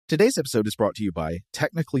Today's episode is brought to you by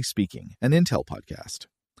Technically Speaking, an Intel podcast.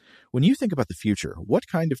 When you think about the future, what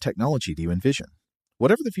kind of technology do you envision?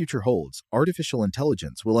 Whatever the future holds, artificial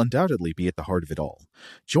intelligence will undoubtedly be at the heart of it all.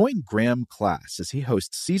 Join Graham Class as he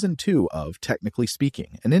hosts Season 2 of Technically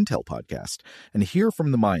Speaking, an Intel podcast, and hear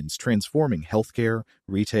from the minds transforming healthcare,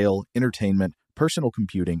 retail, entertainment, personal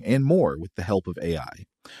computing, and more with the help of AI.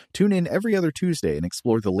 Tune in every other Tuesday and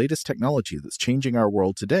explore the latest technology that's changing our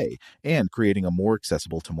world today and creating a more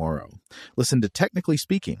accessible tomorrow. Listen to Technically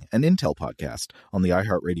Speaking, an Intel podcast on the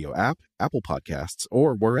iHeartRadio app, Apple Podcasts,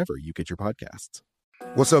 or wherever you get your podcasts.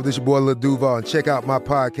 What's up, this your boy Lil Duval, and check out my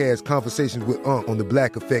podcast, Conversations with Unc, on the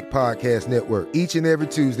Black Effect Podcast Network. Each and every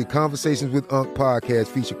Tuesday, Conversations with Unc podcast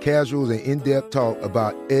feature casuals and in-depth talk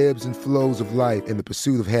about ebbs and flows of life and the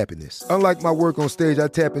pursuit of happiness. Unlike my work on stage, I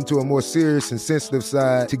tap into a more serious and sensitive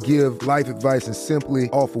side to give life advice and simply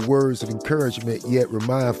offer words of encouragement, yet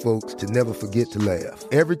remind folks to never forget to laugh.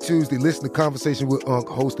 Every Tuesday, listen to Conversations with Unc,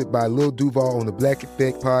 hosted by Lil Duval on the Black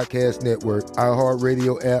Effect Podcast Network,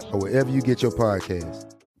 iHeartRadio app, or wherever you get your podcasts.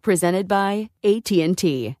 Presented by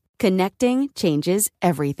AT&T. Connecting changes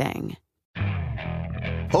everything.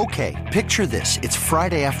 Okay, picture this. It's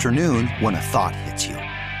Friday afternoon when a thought hits you.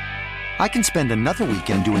 I can spend another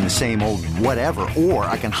weekend doing the same old whatever, or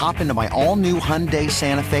I can hop into my all-new Hyundai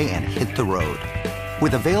Santa Fe and hit the road.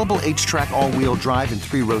 With available H-Track all-wheel drive and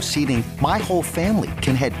 3-row seating, my whole family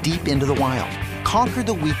can head deep into the wild. Conquer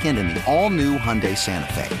the weekend in the all-new Hyundai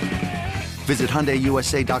Santa Fe. Visit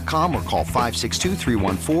HyundaiUSA.com or call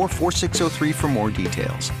 562-314-4603 for more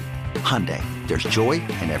details. Hyundai, there's joy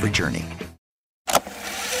in every journey.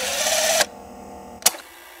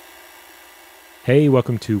 Hey,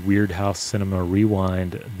 welcome to Weird House Cinema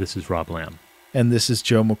Rewind. This is Rob Lamb. And this is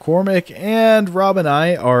Joe McCormick, and Rob and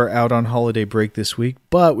I are out on holiday break this week,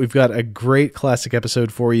 but we've got a great classic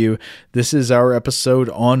episode for you. This is our episode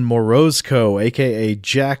on Morozko, aka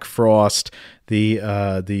Jack Frost, the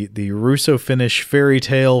Russo-Finnish fairy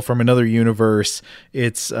tale from another universe.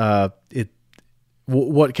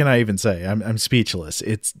 What can I even say? I'm speechless.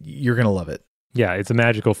 You're gonna love it. Yeah, it's a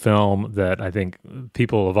magical film that I think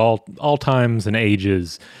people of all times and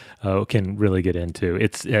ages can really get into.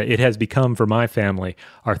 It has become, for my family,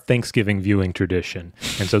 our Thanksgiving viewing tradition.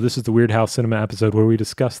 And so this is the Weird House Cinema episode where we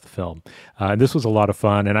discuss the film. And this was a lot of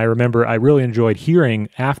fun. And I remember I really enjoyed hearing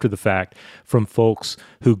after the fact from folks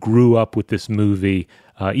who grew up with this movie,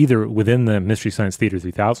 either within the Mystery Science Theater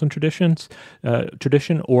 3000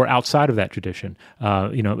 tradition or outside of that tradition.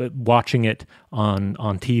 Watching it on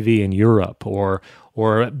TV in Europe or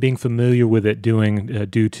being familiar with it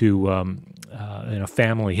due to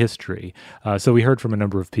family history. So we heard from a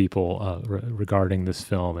number of people regarding this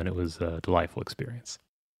film, and it was a delightful experience.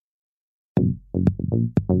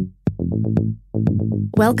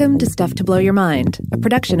 Welcome to Stuff to Blow Your Mind, a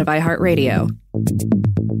production of iHeartRadio.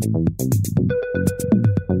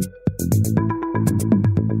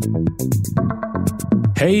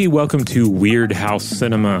 Hey, welcome to Weird House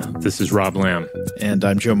Cinema. This is Rob Lamb. And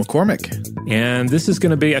I'm Joe McCormick. And this is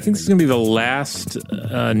going to be, I think this is going to be the last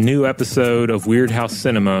new episode of Weird House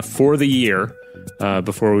Cinema for the year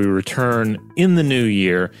before we return in the new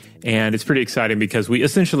year. And it's pretty exciting because we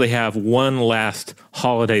essentially have one last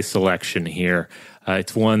holiday selection here.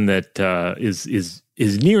 It's one that is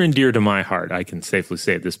near and dear to my heart, I can safely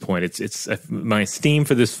say at this point. My esteem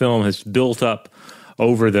for this film has built up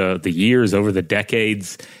over the years, over the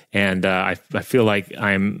decades, and I feel like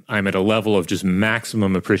I'm at a level of just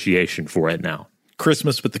maximum appreciation for it now.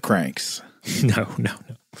 Christmas with the Cranks. No,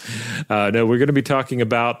 we're going to be talking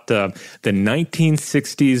about the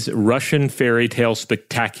 1960s Russian fairy tale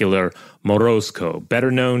spectacular Morozko, better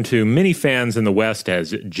known to many fans in the West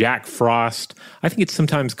as Jack Frost. I think it's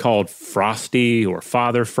sometimes called Frosty or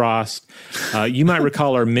Father Frost. You might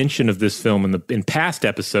recall our mention of this film in past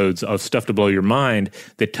episodes of Stuff to Blow Your Mind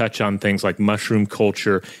that touch on things like mushroom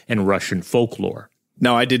culture and Russian folklore.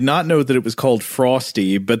 Now, I did not know that it was called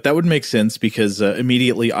Frosty, but that would make sense because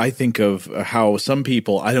immediately I think of how some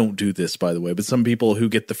people, I don't do this, by the way, but some people who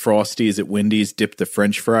get the Frosties at Wendy's dip the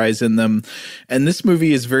French fries in them. And this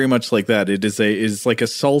movie is very much like that. It is like a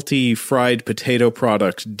salty fried potato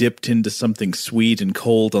product dipped into something sweet and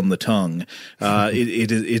cold on the tongue.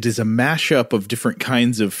 It is a mashup of different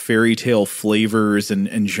kinds of fairy tale flavors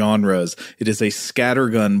and genres. It is a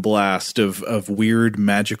scattergun blast of weird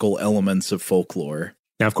magical elements of folklore.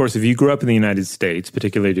 Now, of course, if you grew up in the United States,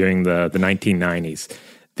 particularly during the 1990s,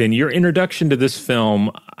 then your introduction to this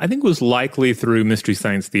film, I think, was likely through Mystery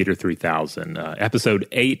Science Theater 3000, episode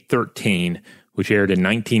 813, which aired in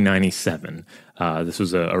 1997. This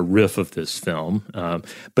was a riff of this film.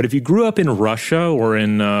 But if you grew up in Russia or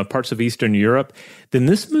in parts of Eastern Europe, then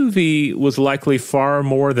this movie was likely far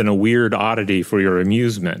more than a weird oddity for your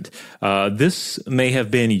amusement. This may have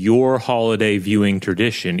been your holiday viewing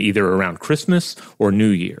tradition, either around Christmas or New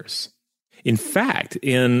Year's. In fact,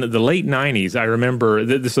 in the late 90s, I remember,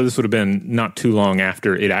 so this would have been not too long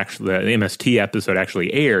after it actually, the MST episode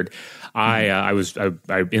actually aired, I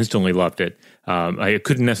instantly loved it. I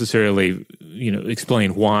couldn't necessarily,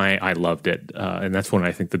 explain why I loved it. And that's one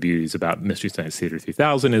I think the beauties about Mystery Science Theater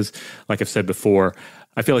 3000 is, like I've said before,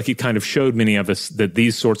 I feel like it kind of showed many of us that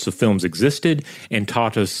these sorts of films existed and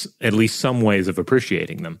taught us at least some ways of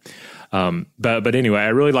appreciating them. But anyway, I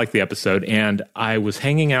really liked the episode, and I was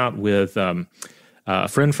hanging out with a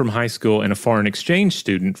friend from high school and a foreign exchange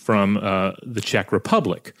student from the Czech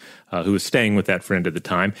Republic who was staying with that friend at the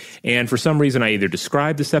time. And for some reason, I either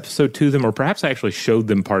described this episode to them or perhaps I actually showed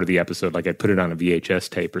them part of the episode, like I put it on a VHS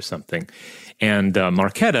tape or something. And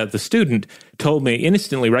Marketa, the student, told me,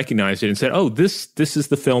 instantly recognized it and said, "Oh, this is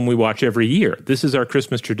the film we watch every year. This is our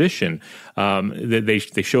Christmas tradition. They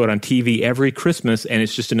show it on TV every Christmas, and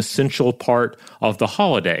it's just an essential part of the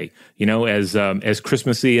holiday, as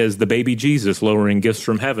Christmassy as the baby Jesus lowering gifts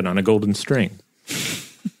from heaven on a golden string."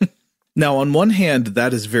 Now, on one hand,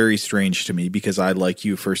 that is very strange to me because I, like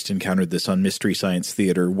you, first encountered this on Mystery Science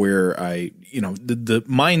Theater where the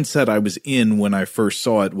mindset I was in when I first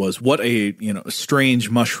saw it was what a strange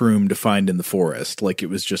mushroom to find in the forest. Like it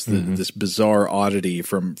was just this bizarre oddity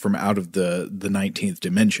from out of the 19th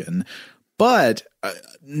dimension. But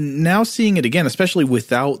now seeing it again, especially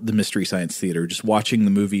without the Mystery Science Theater, just watching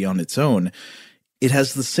the movie on its own, it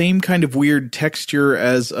has the same kind of weird texture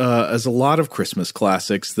as a lot of Christmas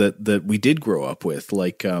classics that we did grow up with,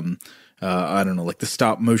 like I don't know, like the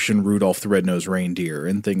stop motion Rudolph the Red-Nosed Reindeer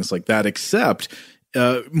and things like that, except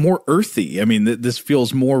more earthy. I mean, this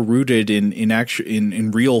feels more rooted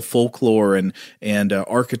in real folklore and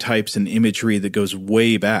archetypes and imagery that goes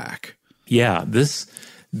way back. Yeah, this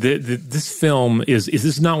film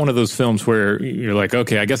is not one of those films where you're like,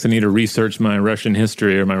 okay, I guess I need to research my Russian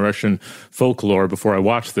history or my Russian folklore before I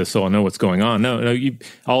watch this so I'll know what's going on. No,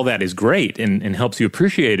 all that is great and helps you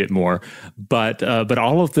appreciate it more. But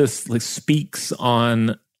all of this speaks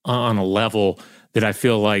on a level that I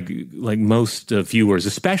feel like most viewers,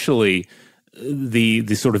 especially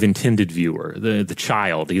the sort of intended viewer, the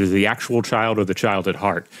child, either the actual child or the child at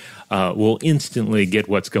heart, will instantly get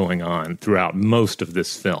what's going on throughout most of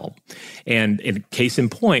this film. And in case in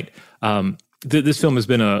point, this film has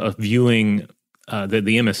been a viewing.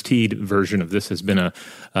 The MST version of this has been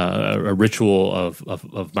a ritual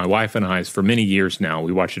of my wife and I's for many years now.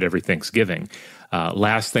 We watch it every Thanksgiving.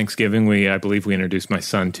 Last Thanksgiving, I believe we introduced my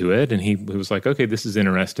son to it, and he was like, "Okay, this is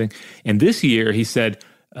interesting." And this year, he said,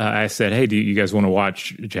 I said, "Hey, do you guys want to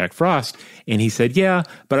watch Jack Frost?" And he said, "Yeah,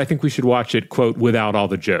 but I think we should watch it, quote, without all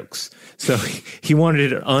the jokes." So he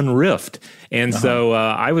wanted it unriffed. And so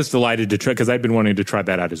I was delighted to try, because I'd been wanting to try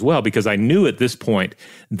that out as well, because I knew at this point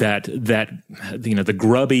that the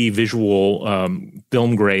grubby visual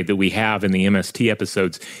film grade that we have in the MST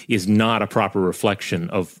episodes is not a proper reflection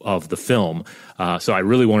of the film. So I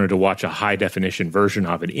really wanted to watch a high definition version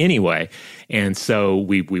of it anyway. And so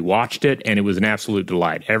we watched it, and it was an absolute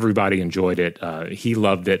delight. Everybody enjoyed it. He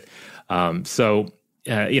loved it. Nothing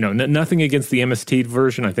against the MST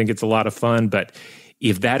version. I think it's a lot of fun, but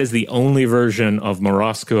if that is the only version of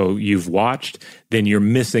Morosco you've watched, then you're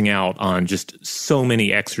missing out on just so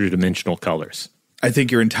many extra dimensional colors. I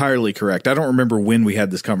think you're entirely correct. I don't remember when we had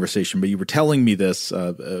this conversation, but you were telling me this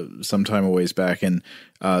some time a ways back, and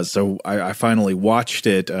so I finally watched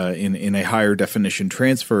it in a higher definition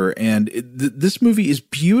transfer, and this movie is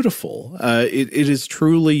beautiful. It is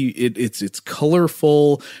truly it's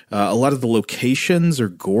colorful. A lot of the locations are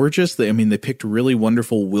gorgeous. They picked really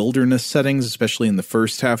wonderful wilderness settings, especially in the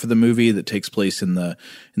first half of the movie that takes place in the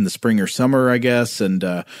spring or summer, I guess, and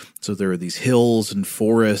so there are these hills and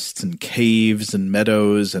forests and caves and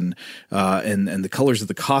meadows, and the colors of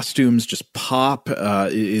the costumes just pop.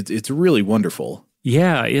 It's really wonderful.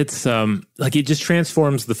 Yeah, it's it just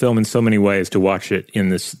transforms the film in so many ways to watch it in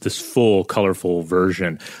this full, colorful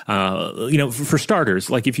version. For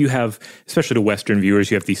starters, like if you have, especially to Western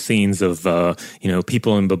viewers, you have these scenes of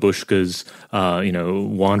people in babushkas,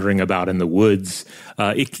 wandering about in the woods.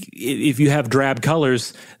 If you have drab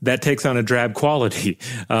colors, that takes on a drab quality.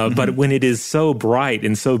 But when it is so bright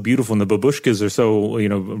and so beautiful, and the babushkas are so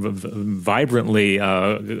vibrantly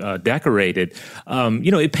decorated,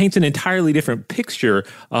 it paints an entirely different picture mixture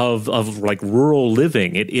of like rural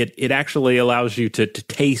living. It actually allows you to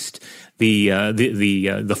taste the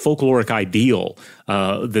folkloric ideal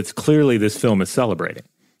that's clearly this film is celebrating.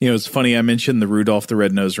 You know, it's funny. I mentioned the Rudolph the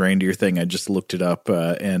Red-Nosed Reindeer thing. I just looked it up,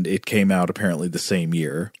 and it came out apparently the same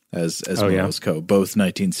year as Morozko, both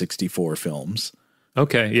 1964 films.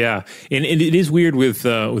 Okay, yeah, and it is weird with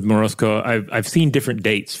Morozko. I've seen different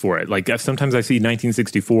dates for it. Like sometimes I see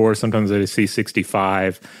 1964, sometimes I see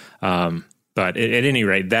 65. But at any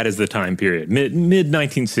rate, that is the time period, mid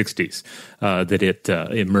 1960s, that it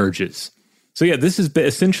emerges. So yeah, this is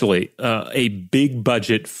essentially a big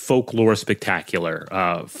budget folklore spectacular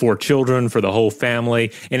for children, for the whole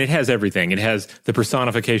family, and it has everything. It has the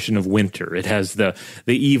personification of winter. It has the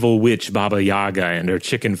evil witch Baba Yaga and her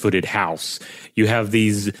chicken-footed house. You have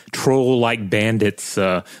these troll-like bandits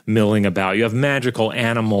milling about. You have magical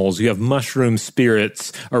animals. You have mushroom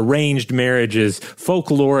spirits, arranged marriages,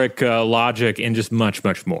 folkloric logic, and just much,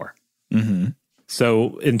 much more. Mm-hmm.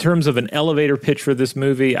 So in terms of an elevator pitch for this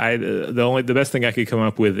movie, the best thing I could come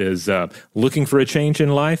up with is looking for a change in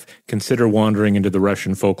life, consider wandering into the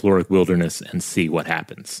Russian folkloric wilderness and see what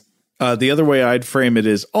happens. The other way I'd frame it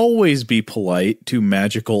is always be polite to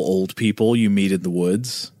magical old people you meet in the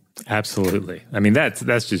woods. Absolutely. I mean, that's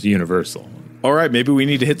just universal. All right, maybe we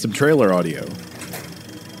need to hit some trailer audio.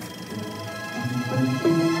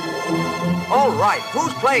 All right,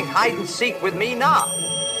 who's playing hide and seek with me now?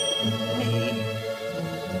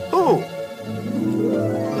 Who?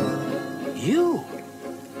 You?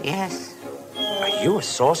 Yes. Are you a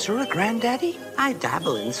sorcerer, Granddaddy? I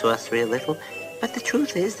dabble in sorcery a little, but the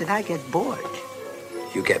truth is that I get bored.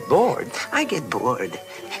 You get bored? I get bored.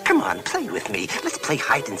 Come on, play with me. Let's play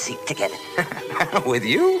hide and seek together. With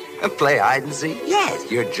you? Play hide and seek?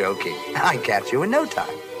 Yes. You're joking. I catch you in no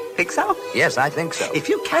time. Think so? Yes, I think so. If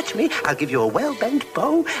you catch me, I'll give you a well-bent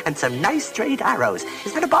bow and some nice straight arrows.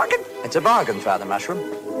 Is that a bargain? It's a bargain, Father Mushroom.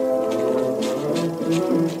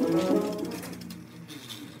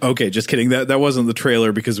 Okay, just kidding. That wasn't the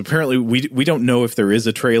trailer, because apparently we don't know if there is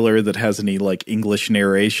a trailer that has any like English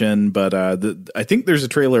narration, but I think there's a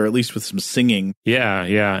trailer at least with some singing. Yeah,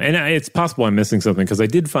 and it's possible I'm missing something, because I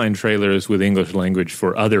did find trailers with English language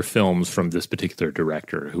for other films from this particular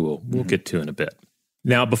director, who we'll get to in a bit.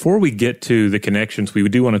 Now, before we get to the connections, we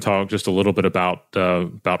do want to talk just a little bit about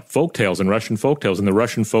folktales and Russian folktales, and the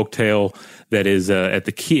Russian folktale that is at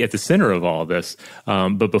the center of all this.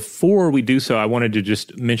 But before we do so, I wanted to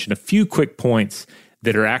just mention a few quick points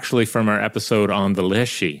that are actually from our episode on the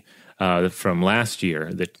Leshy from last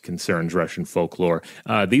year that concerns Russian folklore.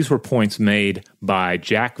 These were points made by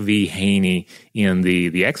Jack V. Haney in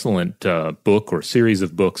the excellent book or series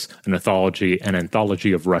of books, an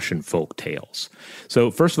anthology of Russian folk tales. So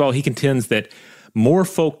first of all, he contends that more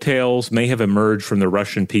folk tales may have emerged from the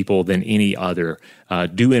Russian people than any other,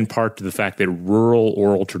 due in part to the fact that rural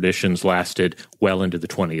oral traditions lasted well into the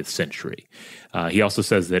 20th century. He also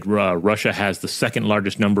says that Russia has the second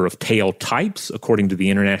largest number of tale types, according to the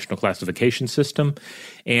International Classification System.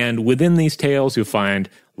 And within these tales, you'll find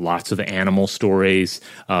lots of animal stories.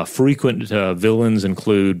 Frequent villains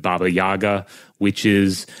include Baba Yaga,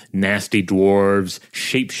 witches, nasty dwarves,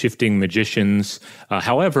 shape-shifting magicians.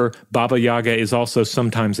 However, Baba Yaga is also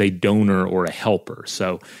sometimes a donor or a helper.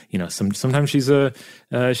 So, sometimes she's a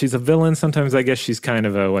villain. Sometimes I guess she's kind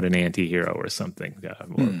of an anti-hero or something,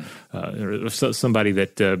 or somebody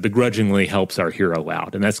that begrudgingly helps our hero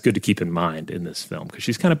out. And that's good to keep in mind in this film, because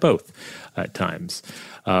she's kind of both at times.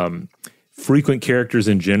 Frequent characters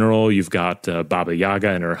in general, you've got Baba Yaga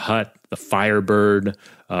and her hut, the Firebird,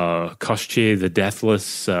 Koschei the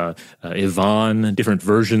Deathless, Ivan, different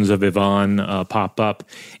versions of Ivan pop up.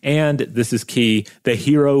 And this is key, the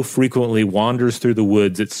hero frequently wanders through the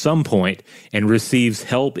woods at some point and receives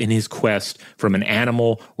help in his quest from an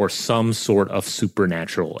animal or some sort of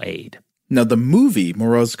supernatural aid. Now, the movie,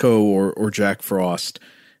 Morozko or Jack Frost,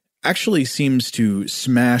 actually seems to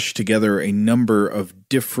smash together a number of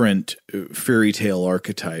different fairy tale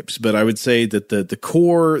archetypes, but I would say that the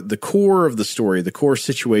core of the story, the core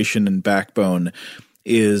situation and backbone,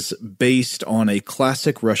 is based on a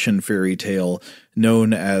classic Russian fairy tale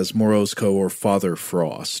known as Morozko or Father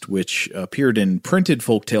Frost, which appeared in printed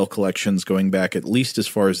folktale collections going back at least as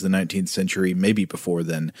far as the 19th century, maybe before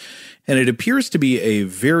then. And it appears to be a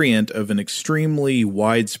variant of an extremely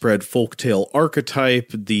widespread folktale archetype,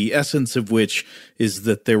 the essence of which is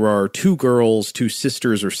that there are two girls, two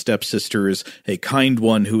sisters or stepsisters, a kind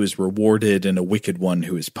one who is rewarded and a wicked one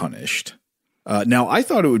who is punished. Now, I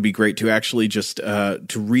thought it would be great to actually just to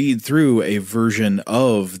read through a version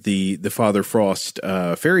of the Father Frost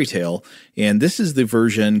fairy tale, and this is the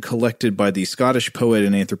version collected by the Scottish poet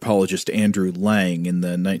and anthropologist Andrew Lang in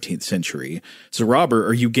the 19th century. So, Robert,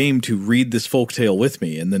 are you game to read this folktale with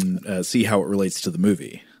me and then see how it relates to the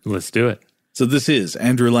movie? Let's do it. So this is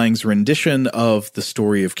Andrew Lang's rendition of the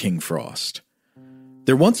story of King Frost.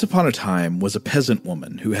 There once upon a time was a peasant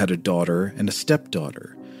woman who had a daughter and a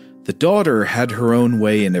stepdaughter. The daughter had her own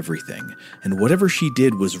way in everything, and whatever she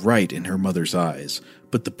did was right in her mother's eyes.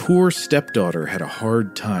 But the poor stepdaughter had a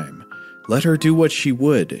hard time. Let her do what she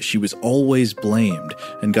would, she was always blamed,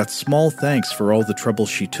 and got small thanks for all the trouble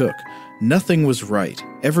she took. Nothing was right,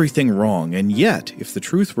 everything wrong, and yet, if the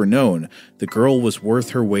truth were known, the girl was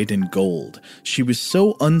worth her weight in gold. She was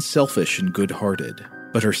so unselfish and good-hearted.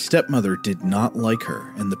 But her stepmother did not like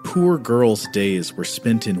her, and the poor girl's days were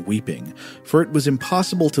spent in weeping, for it was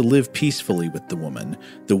impossible to live peacefully with the woman.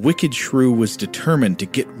 The wicked shrew was determined to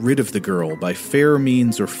get rid of the girl by fair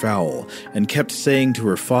means or foul, and kept saying to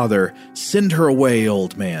her father, "Send her away,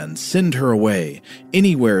 old man, send her away,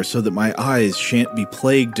 anywhere so that my eyes shan't be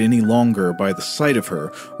plagued any longer by the sight of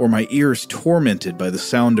her, or my ears tormented by the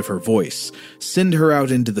sound of her voice. Send her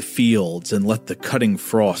out into the fields, and let the cutting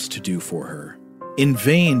frost do for her." In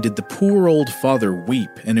vain did the poor old father weep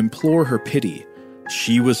and implore her pity.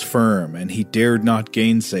 She was firm, and he dared not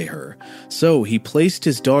gainsay her. So he placed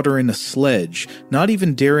his daughter in a sledge, not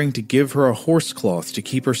even daring to give her a horsecloth to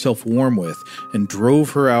keep herself warm with, and drove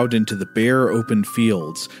her out into the bare open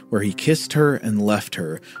fields, where he kissed her and left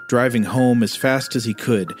her, driving home as fast as he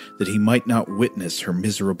could, that he might not witness her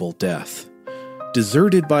miserable death.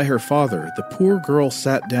 Deserted by her father, the poor girl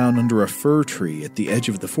sat down under a fir tree at the edge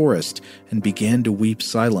of the forest and began to weep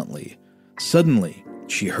silently. Suddenly,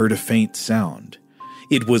 she heard a faint sound.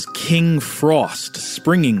 It was King Frost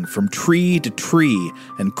springing from tree to tree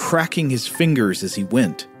and cracking his fingers as he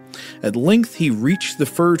went. At length he reached the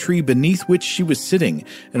fir tree beneath which she was sitting,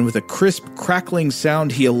 and with a crisp, crackling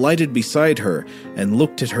sound he alighted beside her and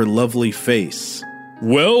looked at her lovely face.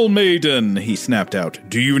 "Well, maiden," he snapped out,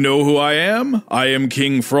 "do you know who I am? I am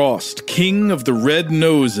King Frost, King of the Red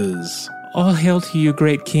Noses." "All hail to you,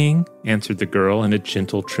 great king," answered the girl in a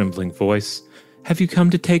gentle, trembling voice. "Have you come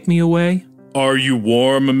to take me away?" "Are you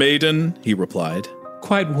warm, maiden?" he replied.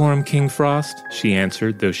 "Quite warm, King Frost," she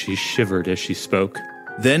answered, though she shivered as she spoke.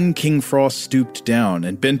 Then King Frost stooped down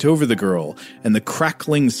and bent over the girl, and the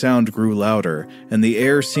crackling sound grew louder, and the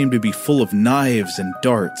air seemed to be full of knives and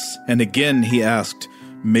darts. And again he asked,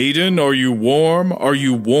 "Maiden, are you warm? Are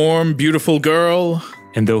you warm, beautiful girl?"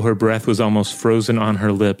 And though her breath was almost frozen on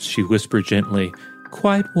her lips, she whispered gently,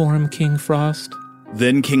 "Quite warm, King Frost."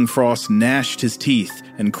 Then King Frost gnashed his teeth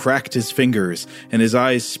and cracked his fingers, and his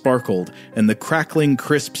eyes sparkled, and the crackling,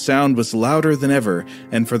 crisp sound was louder than ever,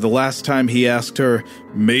 and for the last time he asked her,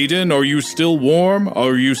 "Maiden, are you still warm?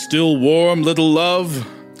 Are you still warm, little love?"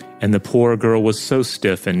 And the poor girl was so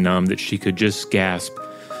stiff and numb that she could just gasp,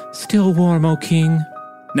 "Still warm, O king."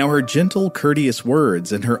 Now her gentle, courteous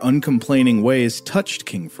words and her uncomplaining ways touched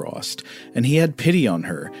King Frost, and he had pity on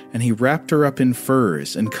her, and he wrapped her up in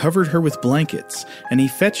furs and covered her with blankets, and he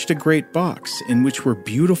fetched a great box in which were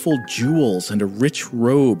beautiful jewels and a rich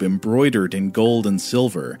robe embroidered in gold and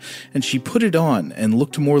silver, and she put it on and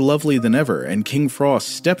looked more lovely than ever, and King Frost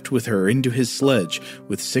stepped with her into his sledge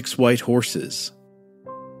with 6 white horses.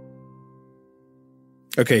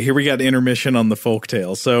 Okay, here we got intermission on the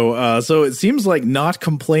folktale. So it seems like not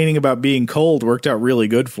complaining about being cold worked out really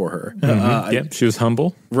good for her. She was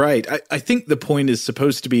humble. Right. I think the point is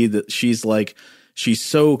supposed to be that she's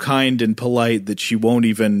so kind and polite that she won't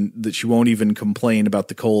even complain about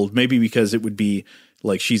the cold. Maybe because it would be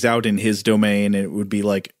like she's out in his domain, and it would be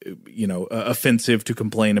like, offensive to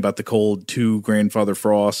complain about the cold to Grandfather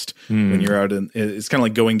Frost when you're out in. It's kind of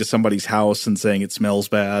like going to somebody's house and saying it smells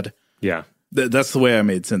bad. Yeah. That's the way I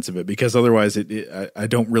made sense of it, because otherwise I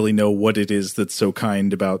don't really know what it is that's so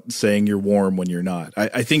kind about saying you're warm when you're not.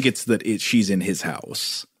 I think it's that she's in his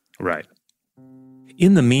house. Right.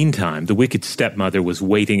 In the meantime, the wicked stepmother was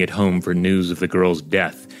waiting at home for news of the girl's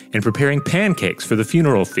death and preparing pancakes for the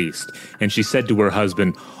funeral feast. And she said to her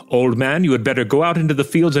husband, "Old man, you had better go out into the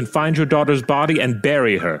fields and find your daughter's body and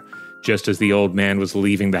bury her." Just as the old man was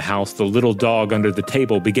leaving the house, the little dog under the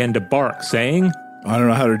table began to bark, saying, I don't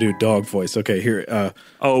know how to do a dog voice. Okay, here.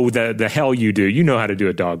 The hell you do. You know how to do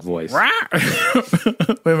a dog voice. Wait,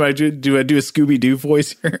 do I do a Scooby-Doo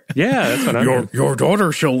voice here? Yeah, that's what I'm doing. Your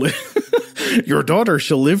daughter shall live. Your daughter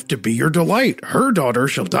shall live to be your delight. Her daughter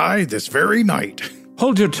shall die this very night.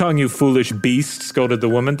 Hold your tongue, you foolish beast, scolded the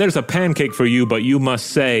woman. There's a pancake for you, but you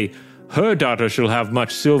must say, Her daughter shall have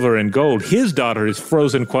much silver and gold. His daughter is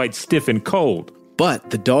frozen quite stiff and cold.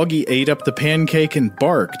 But the doggy ate up the pancake and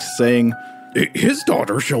barked, saying, His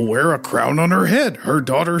daughter shall wear a crown on her head. Her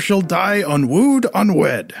daughter shall die unwooed,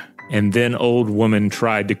 unwed. And then old woman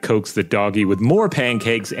tried to coax the doggy with more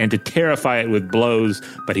pancakes and to terrify it with blows,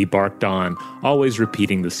 but he barked on, always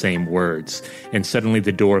repeating the same words. And suddenly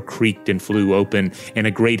the door creaked and flew open, and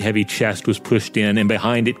a great heavy chest was pushed in, and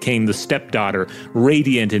behind it came the stepdaughter,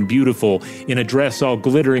 radiant and beautiful, in a dress all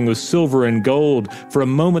glittering with silver and gold. For a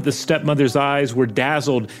moment the stepmother's eyes were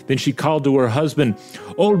dazzled. Then she called to her husband,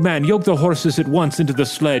 Old man, yoke the horses at once into the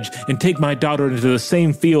sledge, and take my daughter into the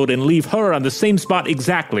same field, and leave her on the same spot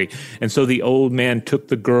exactly. And so the old man took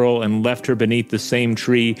the girl and left her beneath the same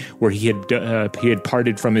tree where he had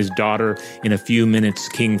parted from his daughter. In a few minutes,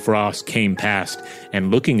 King Frost came past,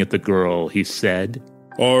 and looking at the girl, he said,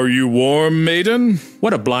 Are you warm, maiden?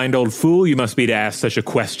 What a blind old fool you must be to ask such a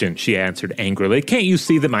question, she answered angrily. Can't you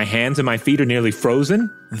see that my hands and my feet are nearly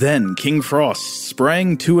frozen? Then King Frost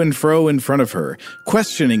sprang to and fro in front of her,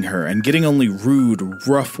 questioning her and getting only rude,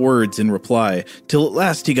 rough words in reply, till at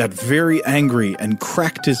last he got very angry and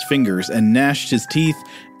cracked his fingers and gnashed his teeth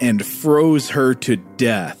and froze her to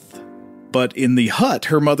death. But in the hut,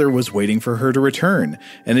 her mother was waiting for her to return,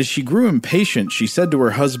 and as she grew impatient, she said to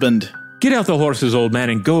her husband, Get out the horses, old man,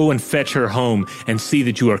 and go and fetch her home, and see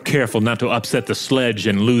that you are careful not to upset the sledge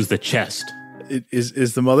and lose the chest.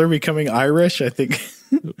 Is the mother becoming Irish? I think.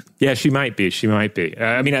 Yeah, she might be. She might be.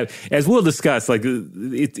 I mean, as we'll discuss, like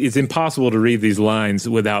it's impossible to read these lines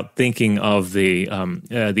without thinking of the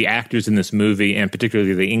actors in this movie, and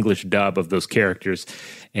particularly the English dub of those characters.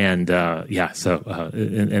 And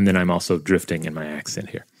and then I'm also drifting in my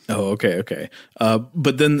accent here. Oh, okay.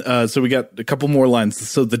 But then, so we got a couple more lines.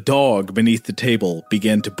 So the dog beneath the table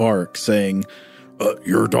began to bark, saying,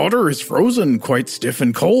 Your daughter is frozen quite stiff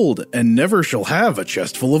and cold, and never shall have a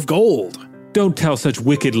chest full of gold. Don't tell such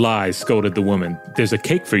wicked lies, scolded the woman. There's a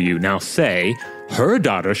cake for you. Now say, her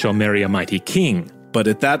daughter shall marry a mighty king. But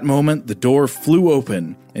at that moment, the door flew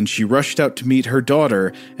open, and she rushed out to meet her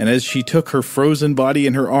daughter, and as she took her frozen body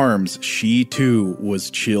in her arms, she too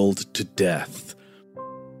was chilled to death.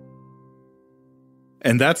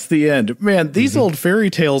 And that's the end. Man, these old fairy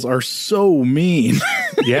tales are so mean.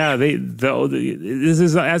 Yeah, this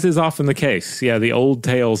is as is often the case. Yeah, the old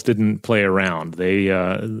tales didn't play around. They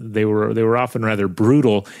were often rather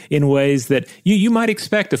brutal in ways that you might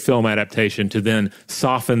expect a film adaptation to then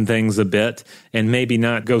soften things a bit and maybe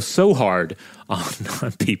not go so hard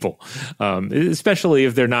on people, especially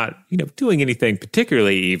if they're not doing anything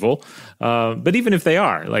particularly evil. But even if they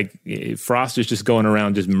are, like Frost is just going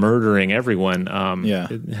around just murdering everyone.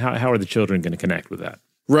 How are the children going to connect with that?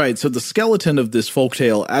 Right. So the skeleton of this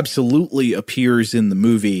folktale absolutely appears in the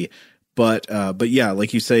movie, but yeah,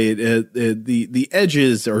 like you say, the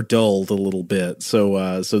edges are dulled a little bit.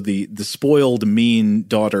 So the spoiled, mean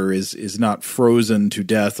daughter is not frozen to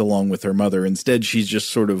death along with her mother. Instead, she's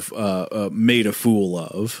just sort of made a fool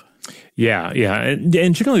of. Yeah, and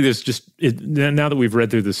generally, there's just now that we've read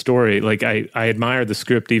through the story, like I admire the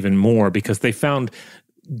script even more because they found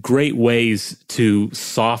great ways to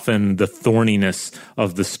soften the thorniness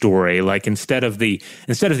of the story. Like instead of the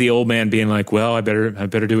old man being like, well, I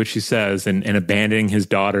better do what she says and abandoning his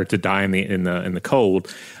daughter to die in the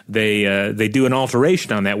cold, they do an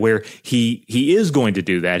alteration on that where he is going to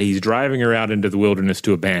do that. He's driving her out into the wilderness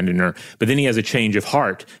to abandon her, but then he has a change of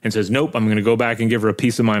heart and says, nope, I'm going to go back and give her a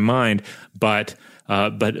piece of my mind. But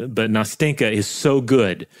Nastenka is so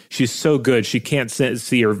good. She's so good. She can't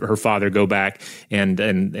see her father go back and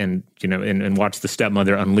watch the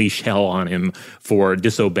stepmother unleash hell on him for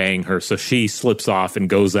disobeying her. So she slips off and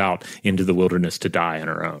goes out into the wilderness to die on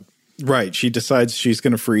her own. Right. She decides she's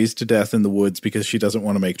going to freeze to death in the woods because she doesn't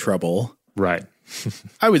want to make trouble. Right.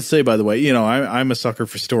 I would say, by the way, I'm a sucker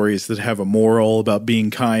for stories that have a moral about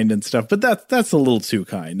being kind and stuff, but that's a little too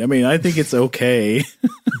kind. I mean, I think it's okay.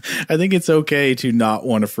 I think it's okay to not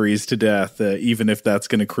want to freeze to death, even if that's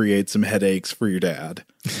going to create some headaches for your dad.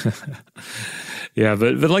 Yeah,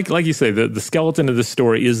 but like you say, the skeleton of the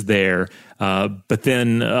story is there, but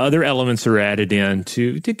then other elements are added in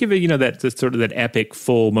to give it, that sort of that epic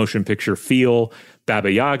full motion picture feel.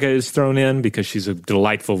 Baba Yaga is thrown in because she's a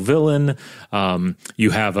delightful villain.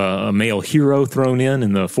 You have a male hero thrown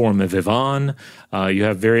in the form of Ivan. You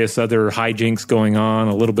have various other hijinks going on,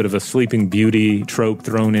 a little bit of a Sleeping Beauty trope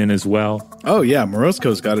thrown in as well. Oh, yeah,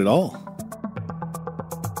 Morozko's got it all.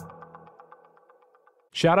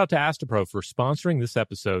 Shout out to Astapro for sponsoring this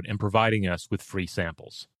episode and providing us with free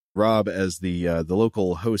samples. Rob, as the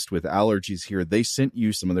local host with allergies here, they sent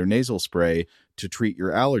you some of their nasal spray to treat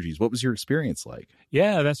your allergies. What was your experience like?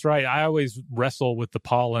 Yeah, that's right. I always wrestle with the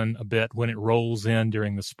pollen a bit when it rolls in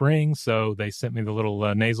during the spring, so they sent me the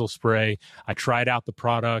little nasal spray. I tried out the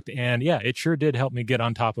product, and yeah, it sure did help me get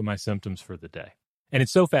on top of my symptoms for the day. And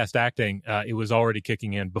it's so fast-acting, it was already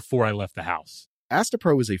kicking in before I left the house.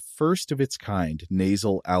 Astepro is a first-of-its-kind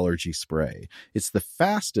nasal allergy spray. It's the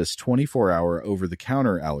fastest 24-hour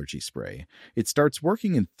over-the-counter allergy spray. It starts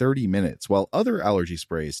working in 30 minutes, while other allergy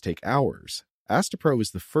sprays take hours. Astepro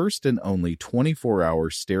is the first and only 24-hour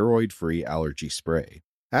steroid-free allergy spray.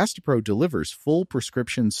 Astepro delivers full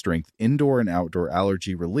prescription-strength indoor and outdoor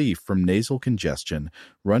allergy relief from nasal congestion,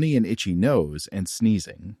 runny and itchy nose, and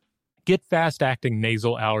sneezing. Get fast-acting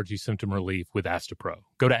nasal allergy symptom relief with Astepro.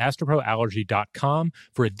 Go to asteproallergy.com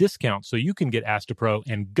for a discount so you can get Astepro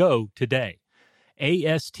and go today.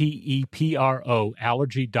 ASTEPRO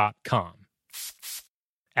allergy.com.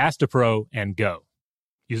 Astepro and go.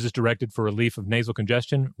 Use as directed for relief of nasal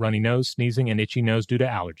congestion, runny nose, sneezing, and itchy nose due to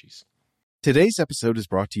allergies. Today's episode is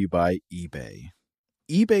brought to you by eBay.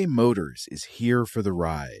 eBay Motors is here for the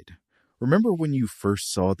ride. Remember when you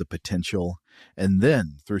first saw the potential? And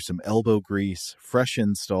then, through some elbow grease, fresh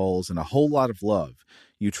installs, and a whole lot of love,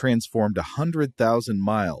 you transformed 100,000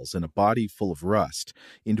 miles and a body full of rust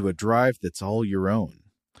into a drive that's all your own.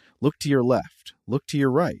 Look to your left. Look to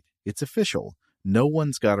your right. It's official. No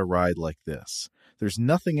one's got a ride like this. There's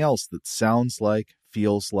nothing else that sounds like,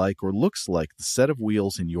 feels like, or looks like the set of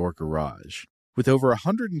wheels in your garage. With over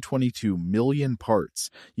 122 million parts,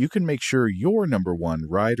 you can make sure your number one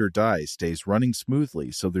ride or die stays running smoothly,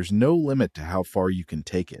 so there's no limit to how far you can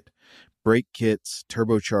take it. Brake kits,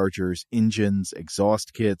 turbochargers, engines,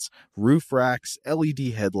 exhaust kits, roof racks,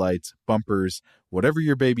 LED headlights, bumpers, whatever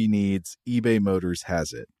your baby needs, eBay Motors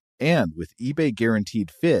has it. And with eBay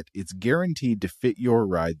Guaranteed Fit, it's guaranteed to fit your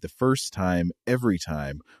ride the first time, every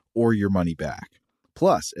time, or your money back.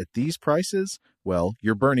 Plus, at these prices, well,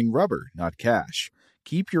 you're burning rubber, not cash.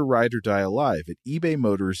 Keep your ride or die alive at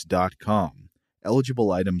ebaymotors.com.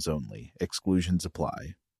 Eligible items only. Exclusions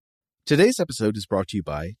apply. Today's episode is brought to you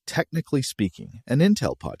by Technically Speaking, an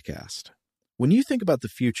Intel podcast. When you think about the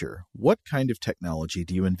future, what kind of technology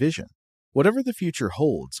do you envision? Whatever the future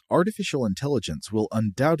holds, artificial intelligence will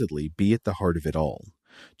undoubtedly be at the heart of it all.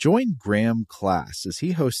 Join Graham Class as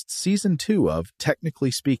he hosts Season 2 of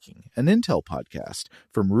Technically Speaking, an Intel podcast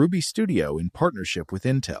from Ruby Studio in partnership with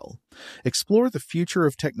Intel. Explore the future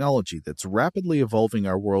of technology that's rapidly evolving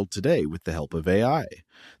our world today with the help of AI.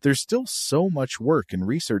 There's still so much work and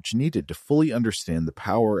research needed to fully understand the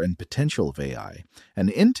power and potential of AI, and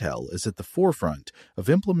Intel is at the forefront of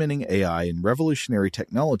implementing AI in revolutionary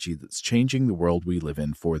technology that's changing the world we live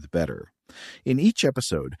in for the better. In each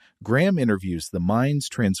episode, Graham interviews the minds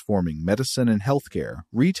transforming medicine and healthcare,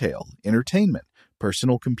 retail, entertainment,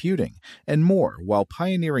 personal computing, and more while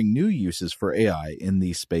pioneering new uses for AI in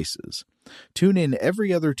these spaces. Tune in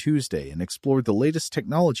every other Tuesday and explore the latest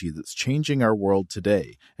technology that's changing our world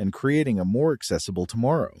today and creating a more accessible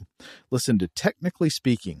tomorrow. Listen to Technically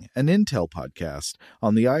Speaking, an Intel podcast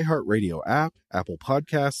on the iHeartRadio app, Apple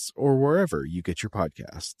Podcasts, or wherever you get your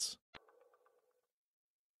podcasts.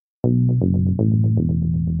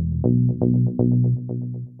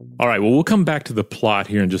 All right, well, we'll come back to the plot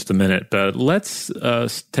here in just a minute, but let's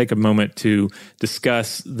take a moment to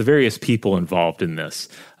discuss the various people involved in this.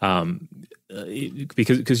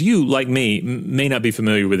 Because you, like me, may not be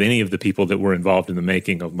familiar with any of the people that were involved in the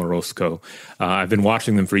making of Morozko. I've been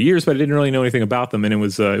watching them for years, but I didn't really know anything about them, and it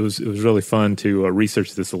was really fun to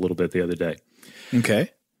research this a little bit the other day.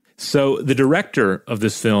 Okay. So the director of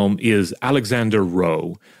this film is Alexander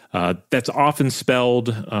Rowe. That's often spelled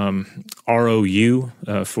R-O-U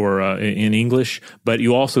in English, but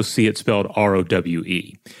you also see it spelled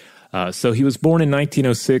R-O-W-E. So he was born in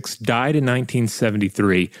 1906, died in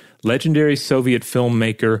 1973, legendary Soviet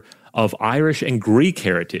filmmaker of Irish and Greek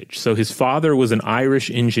heritage. So his father was an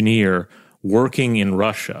Irish engineer working in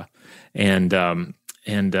Russia, and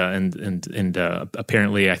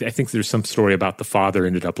apparently, I think there's some story about the father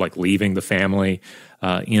ended up like leaving the family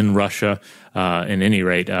in Russia. At any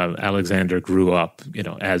rate, Alexander grew up,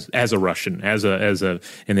 as a Russian, and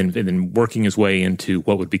then working his way into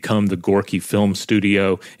what would become the Gorky Film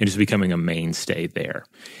Studio and just becoming a mainstay there.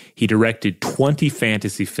 He directed 20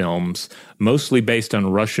 fantasy films, mostly based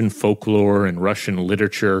on Russian folklore and Russian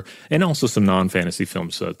literature, and also some non-fantasy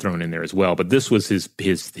films thrown in there as well. But this was his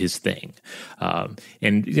thing,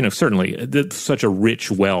 and certainly such a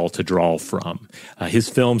rich well to draw from. His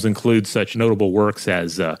films include such notable works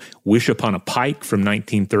as Wish Upon a Pike from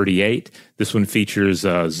 1938. This one features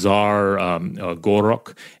Tsar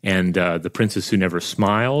Gorok and the Princess Who Never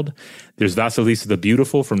Smiled. There's Vasilisa the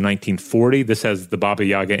Beautiful from 1940. This has the Baba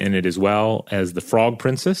Yaga in it as well as the Frog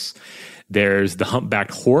Princess. There's The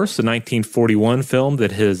Humpbacked Horse, a 1941 film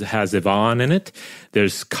that has Ivan in it.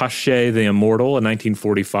 There's Koshchei the Immortal, a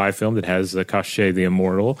 1945 film that has Koshchei the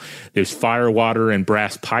Immortal. There's Fire, Water, and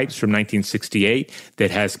Brass Pipes from 1968 that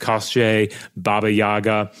has Koshchei, Baba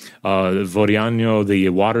Yaga, Voriano the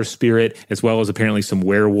Water Spirit, as well as apparently some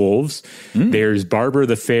werewolves. There's Barber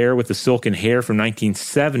the Fair with the Silken Hair from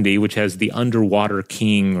 1970, which has the Underwater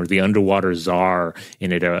King or the Underwater Tsar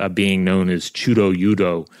in it, a being known as Chudo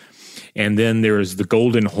Yudo. And then there's The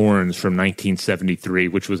Golden Horns from 1973,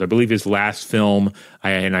 which was, I believe, his last film.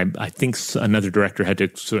 I think another director had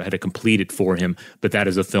to complete it for him, but that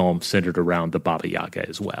is a film centered around the Baba Yaga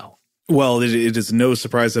as well. Well, it is no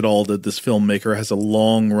surprise at all that this filmmaker has a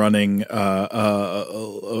long-running affair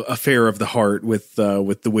of the heart with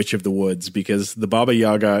the Witch of the Woods, because the Baba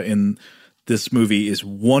Yaga in this movie is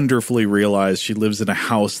wonderfully realized. She lives in a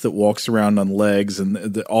house that walks around on legs,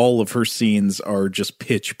 and all of her scenes are just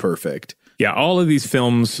pitch perfect. Yeah, all of these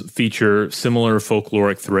films feature similar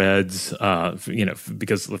folkloric threads,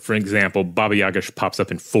 because, for example, Baba Yaga pops up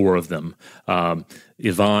in 4 of them.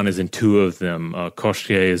 Ivan is in 2 of them.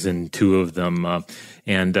 Koshchei is in 2 of them.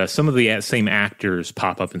 And some of the same actors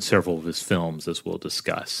pop up in several of his films, as we'll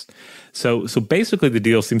discuss. So basically the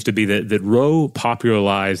deal seems to be that Rowe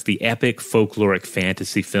popularized the epic folkloric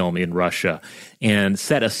fantasy film in Russia and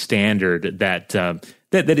set a standard that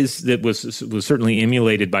was certainly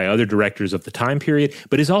emulated by other directors of the time period,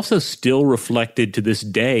 but is also still reflected to this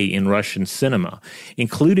day in Russian cinema,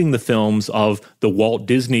 including the films of the Walt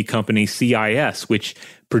Disney Company CIS, which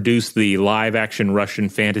produced the live-action Russian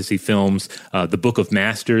fantasy films The Book of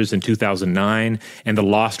Masters in 2009 and the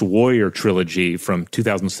Lost Warrior trilogy from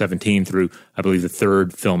 2017 through, I believe, the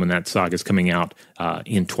 3rd film in that saga is coming out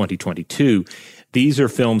in 2022. These are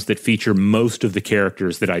films that feature most of the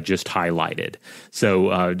characters that I just highlighted.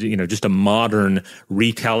 So, just a modern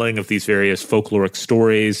retelling of these various folkloric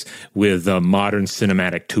stories with modern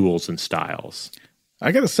cinematic tools and styles.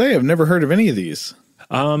 I got to say, I've never heard of any of these.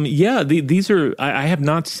 These are, I have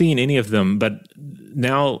not seen any of them, but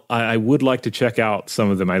now I would like to check out some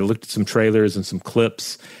of them. I looked at some trailers and some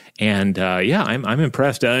clips, and I'm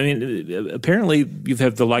impressed. I mean, apparently you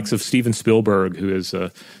have the likes of Steven Spielberg, who has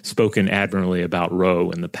spoken admirably about Rowe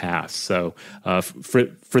in the past. So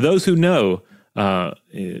for those who know,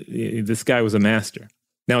 this guy was a master.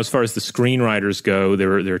 Now, as far as the screenwriters go,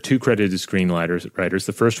 there are 2 credited screenwriters.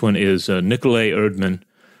 The first one is Nikolai Erdman,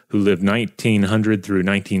 who lived 1900 through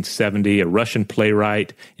 1970, a Russian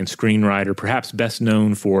playwright and screenwriter, perhaps best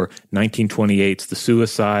known for 1928's The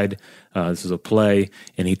Suicide. This is a play,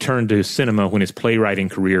 and he turned to cinema when his playwriting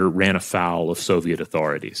career ran afoul of Soviet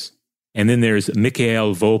authorities. And then there's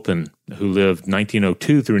Mikhail Volpin, who lived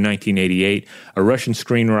 1902 through 1988, a Russian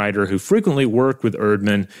screenwriter who frequently worked with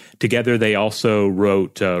Erdman. Together, they also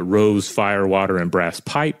wrote Rose, Fire, Water, and Brass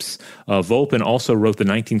Pipes. Volpin also wrote the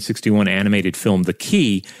 1961 animated film The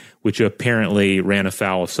Key, which apparently ran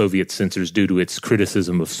afoul of Soviet censors due to its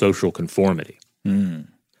criticism of social conformity.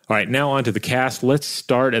 All right, now on to the cast. Let's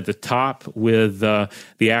start at the top with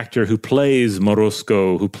the actor who plays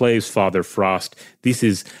Morosko, who plays Father Frost. This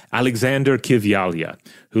is Alexander Kivyalya,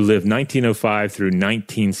 who lived 1905 through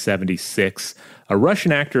 1976. A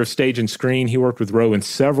Russian actor of stage and screen, he worked with Rowe in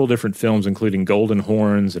several different films, including Golden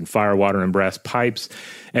Horns and Fire, Water, and Brass Pipes,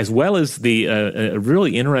 as well as the a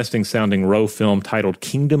really interesting-sounding Rowe film titled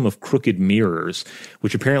Kingdom of Crooked Mirrors,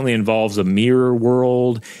 which apparently involves a mirror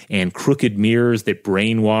world and crooked mirrors that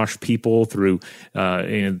brainwash people through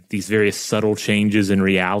these various subtle changes in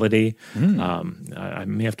reality. I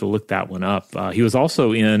may have to look that one up. He was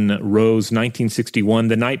also in Rowe's 1961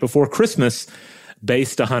 The Night Before Christmas,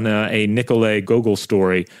 based on a Nikolai Gogol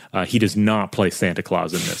story. He does not play Santa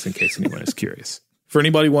Claus in this, in case anyone is curious. For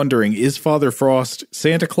anybody wondering, is Father Frost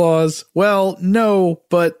Santa Claus? Well, no,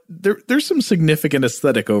 but there's some significant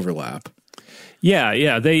aesthetic overlap.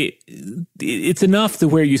 Yeah. It's enough to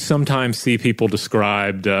where you sometimes see people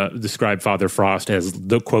describe Father Frost as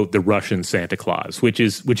the quote, the Russian Santa Claus, which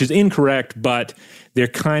is incorrect, but they're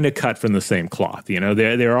kind of cut from the same cloth. You know,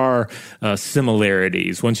 there are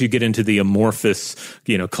similarities. Once you get into the amorphous,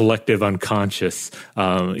 collective unconscious,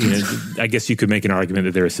 I guess you could make an argument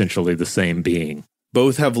that they're essentially the same being.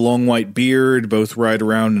 Both have long white beard, both ride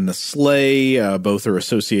around in a sleigh, both are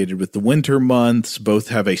associated with the winter months, both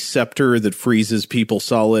have a scepter that freezes people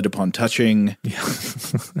solid upon touching.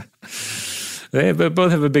 They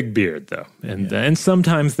both have a big beard, though, and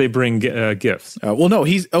sometimes they bring gifts. Well, no,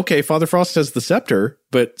 he's okay. Father Frost has the scepter,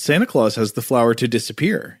 but Santa Claus has the flower to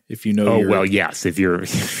disappear. If you know. Oh well, yes. If you're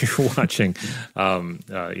watching,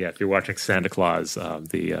 if you're watching Santa Claus, that's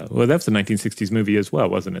the 1960s movie as well,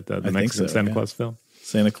 wasn't it? The Mexican Santa Claus film.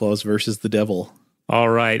 Santa Claus versus the devil. All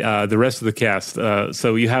right, the rest of the cast.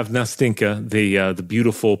 So you have Nastinka, the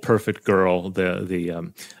beautiful, perfect girl,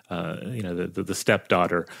 the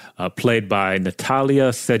stepdaughter, played by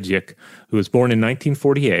Natalia Sedgwick, who was born in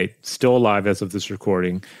 1948, still alive as of this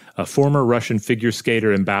recording, a former Russian figure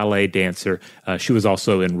skater and ballet dancer. She was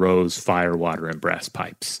also in Rose, Fire, Water, and Brass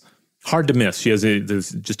Pipes. Hard to miss. She has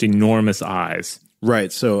these just enormous eyes.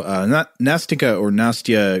 Right. So Nastinka or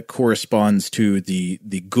Nastya corresponds to the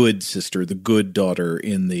good sister, the good daughter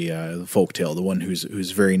in the folktale, the one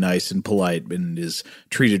who's very nice and polite and is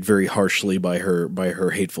treated very harshly by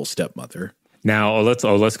her hateful stepmother. Now let's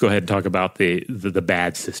go ahead and talk about the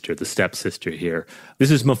bad sister, the stepsister here.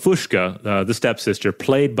 This is Mafushka, the stepsister,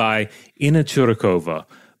 played by Inna Churakova,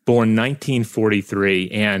 born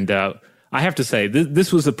 1943, and I have to say,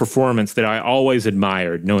 this was a performance that I always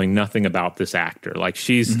admired, knowing nothing about this actor. Like,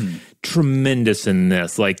 she's tremendous in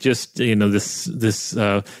this. Like, just, this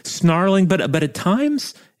snarling, but at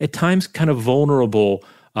times kind of vulnerable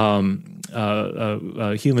human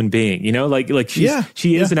being.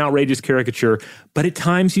 She is an outrageous caricature, but at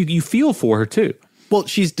times you feel for her too. Well,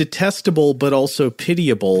 she's detestable, but also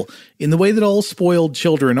pitiable in the way that all spoiled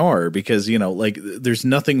children are, because, there's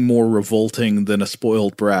nothing more revolting than a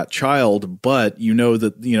spoiled brat child, but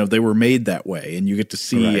that, they were made that way. And you get to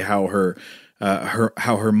see how her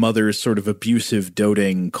mother's sort of abusive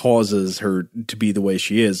doting causes her to be the way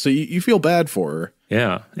she is. So you feel bad for her.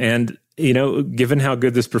 Yeah. And, given how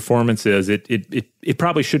good this performance is, it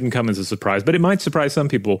probably shouldn't come as a surprise, but it might surprise some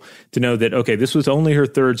people to know that, okay, this was only her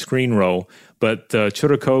third screen role, but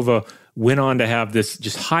Churakova went on to have this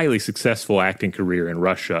just highly successful acting career in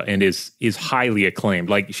Russia and is highly acclaimed.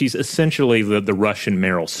 Like, she's essentially the Russian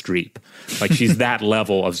Meryl Streep. Like, she's that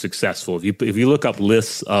level of successful. If you look up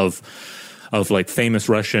lists of like famous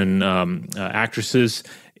Russian actresses,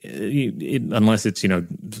 unless it's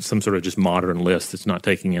some sort of just modern list that's not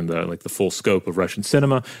taking in the full scope of Russian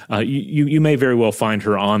cinema, you may very well find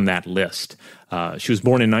her on that list. She was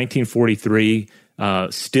born in 1943,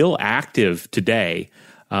 still active today.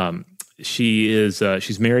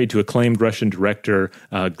 She's married to acclaimed Russian director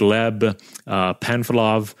Gleb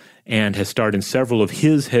Panfilov, and has starred in several of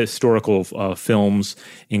his historical films,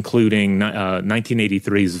 including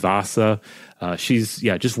 1983's Vasa. She's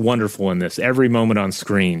just wonderful in this. Every moment on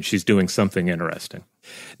screen, she's doing something interesting.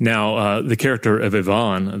 Now, the character of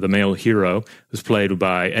Ivan, the male hero, was played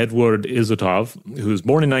by Edward Izotov, who was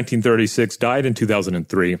born in 1936, died in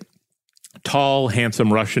 2003. Tall,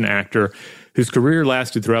 handsome Russian actor whose career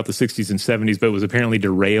lasted throughout the 60s and 70s, but was apparently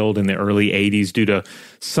derailed in the early 80s due to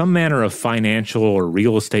some manner of financial or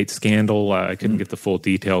real estate scandal. I couldn't get the full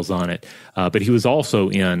details on it. But he was also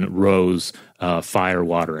in Rose, Fire,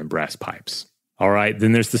 Water, and Brass Pipes. All right,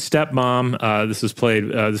 then there's the stepmom.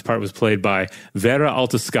 This part was played by Vera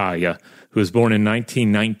Altaskaya, who was born in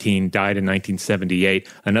 1919, died in 1978,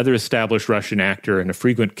 another established Russian actor and a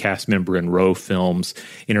frequent cast member in Roe films.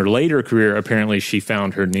 In her later career, apparently she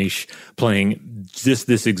found her niche playing just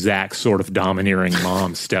this exact sort of domineering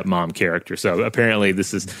stepmom character. So apparently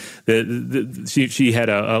this is she had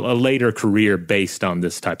a later career based on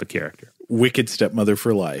this type of character. Wicked stepmother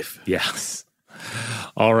for life. Yes.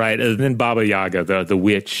 All right, and then Baba Yaga, the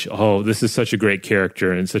witch. Oh, this is such a great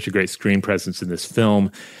character and such a great screen presence in this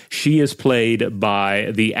film. She is played by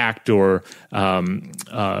the actor Grigory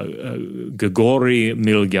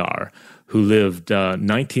Milgar, who lived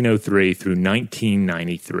 1903 through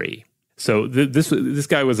 1993. So this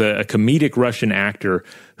guy was a comedic Russian actor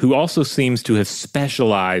who also seems to have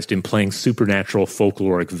specialized in playing supernatural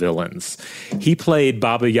folkloric villains. He played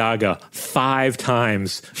Baba Yaga 5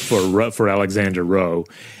 times for Alexander Rowe,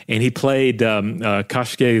 and he played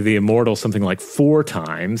Kashke the Immortal something like 4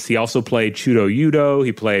 times. He also played Chudo Yudo.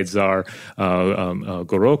 He played Tsar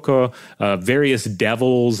Goroko, various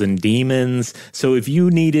devils and demons. So if you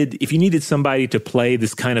needed somebody to play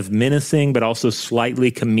this kind of menacing but also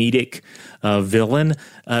slightly comedic villain,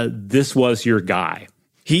 this was your guy.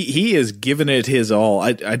 He is giving it his all.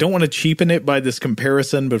 I don't want to cheapen it by this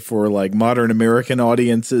comparison, but for like modern American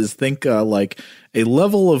audiences, think like a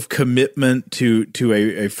level of commitment to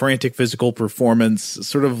a frantic physical performance,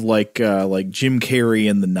 sort of like Jim Carrey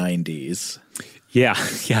in the 90s. Yeah,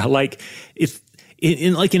 like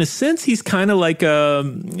in a sense, he's kind of like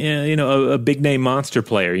a big name monster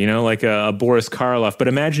player, like a Boris Karloff. But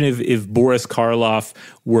imagine if Boris Karloff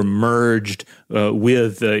were merged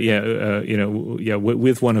with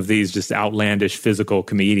one of these just outlandish physical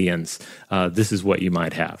comedians. This is what you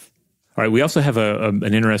might have. All right, we also have an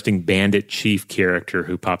interesting bandit chief character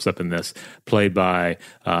who pops up in this, played by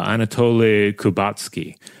Anatoly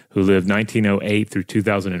Kubatsky, who lived 1908 through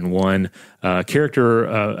 2001. A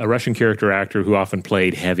Russian character actor who often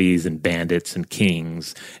played heavies and bandits and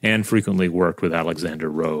kings, and frequently worked with Alexander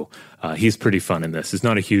Rowe. He's pretty fun in this. It's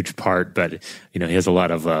not a huge part, but he has a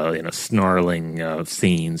lot of snarling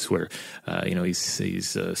scenes where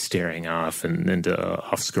he's staring off and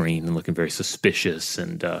off screen and looking very suspicious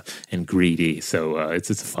and greedy. So it's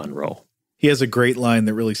a fun role. He has a great line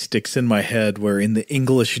that really sticks in my head, where in the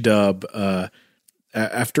English dub,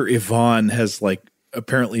 after Yvonne has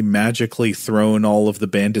apparently magically thrown all of the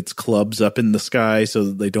bandits' clubs up in the sky so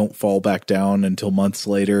that they don't fall back down until months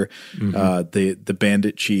later, the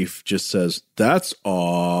bandit chief just says, "That's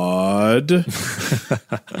odd."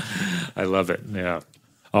 I love it. Yeah.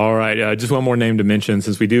 All right. Just one more name to mention,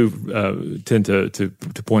 since we do tend to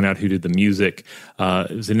point out who did the music.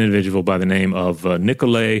 It was an individual by the name of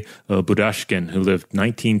Nikolay Budashkin, who lived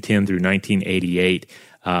 1910 through 1988.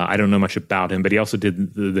 I don't know much about him, but he also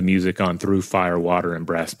did the music on Through Fire, Water, and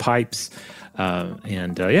Brass Pipes.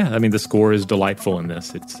 The score is delightful in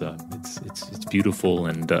this. It's beautiful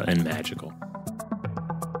and magical.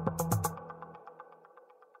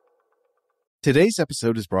 Today's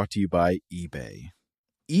episode is brought to you by eBay.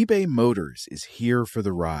 eBay Motors is here for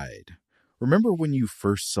the ride. Remember when you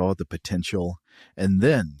first saw the potential? And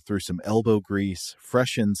then, through some elbow grease,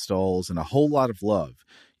 fresh installs, and a whole lot of love,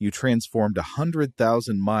 you transformed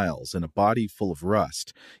 100,000 miles and a body full of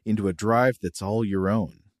rust into a drive that's all your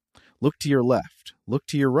own. Look to your left. Look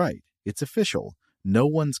to your right. It's official. No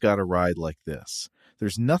one's got a ride like this.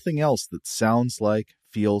 There's nothing else that sounds like,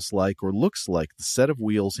 feels like, or looks like the set of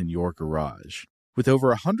wheels in your garage. With over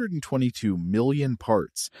 122 million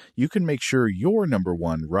parts, you can make sure your number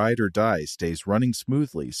one ride or die stays running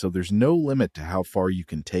smoothly, so there's no limit to how far you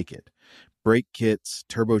can take it. Brake kits,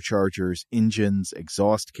 turbochargers, engines,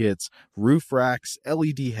 exhaust kits, roof racks,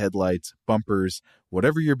 LED headlights, bumpers,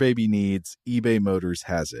 whatever your baby needs, eBay Motors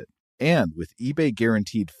has it. And with eBay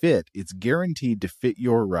Guaranteed Fit, it's guaranteed to fit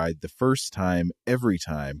your ride the first time, every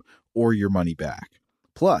time, or your money back.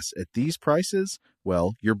 Plus, at these prices,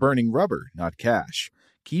 well, you're burning rubber, not cash.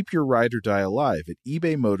 Keep your ride or die alive at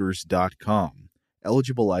ebaymotors.com.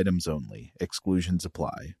 Eligible items only. Exclusions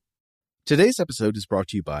apply. Today's episode is brought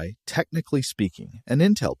to you by Technically Speaking, an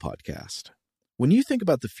Intel podcast. When you think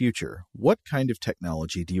about the future, what kind of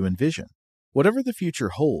technology do you envision? Whatever the future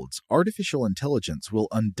holds, artificial intelligence will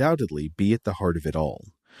undoubtedly be at the heart of it all.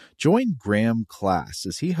 Join Graham Class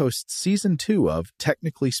as he hosts Season 2 of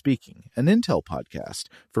Technically Speaking, an Intel podcast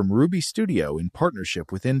from Ruby Studio in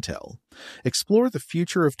partnership with Intel. Explore the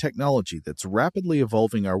future of technology that's rapidly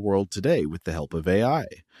evolving our world today with the help of AI.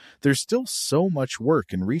 There's still so much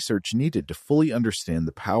work and research needed to fully understand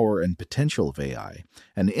the power and potential of AI,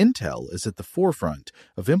 and Intel is at the forefront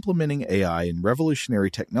of implementing AI in revolutionary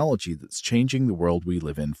technology that's changing the world we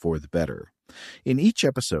live in for the better. In each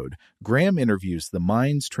episode, Graham interviews the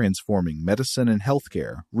minds transforming medicine and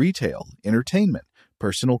healthcare, retail, entertainment,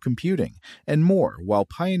 personal computing, and more, while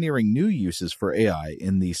pioneering new uses for AI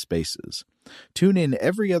in these spaces. Tune in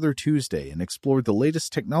every other Tuesday and explore the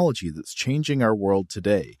latest technology that's changing our world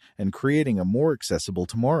today and creating a more accessible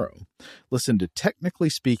tomorrow. Listen to Technically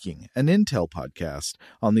Speaking, an Intel podcast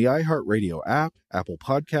on the iHeartRadio app, Apple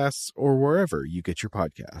Podcasts, or wherever you get your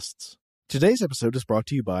podcasts. Today's episode is brought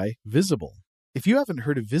to you by Visible. If you haven't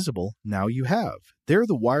heard of Visible, now you have. They're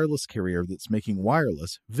the wireless carrier that's making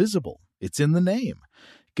wireless visible. It's in the name.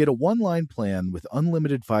 Get a one-line plan with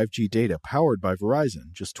unlimited 5G data powered by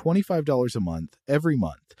Verizon, just $25 a month, every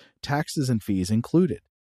month, taxes and fees included.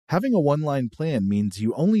 Having a one-line plan means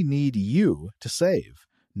you only need you to save.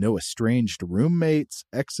 No estranged roommates,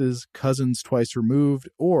 exes, cousins twice removed,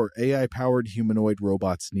 or AI-powered humanoid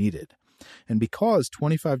robots needed. And because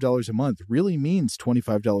 $25 a month really means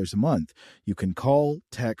 $25 a month, you can call,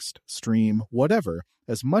 text, stream, whatever,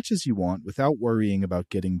 as much as you want without worrying about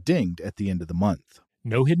getting dinged at the end of the month.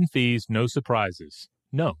 No hidden fees, no surprises.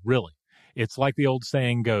 No, really. It's like the old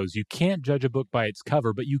saying goes, you can't judge a book by its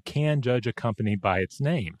cover, but you can judge a company by its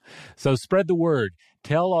name. So spread the word.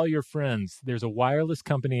 Tell all your friends there's a wireless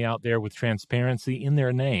company out there with transparency in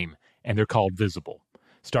their name, and they're called Visible.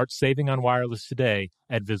 Start saving on wireless today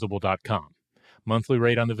at Visible.com. Monthly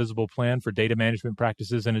rate on the Visible plan for data management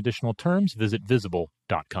practices and additional terms, visit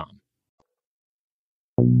Visible.com.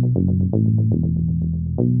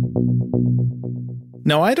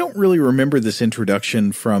 Now, I don't really remember this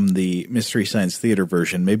introduction from the Mystery Science Theater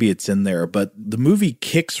version. Maybe it's in there, but the movie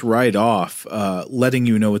kicks right off, letting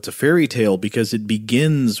you know it's a fairy tale because it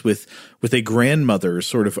begins with a grandmother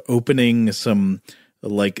sort of opening some,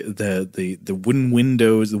 like the wooden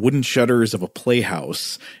windows, the wooden shutters of a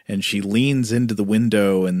playhouse, and she leans into the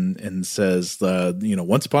window and says,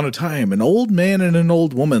 once upon a time, an old man and an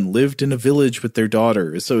old woman lived in a village with their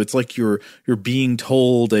daughters. So it's like you're being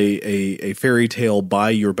told a fairy tale by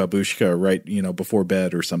your babushka right, before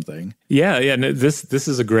bed or something. Yeah. No, this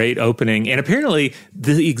is a great opening, and apparently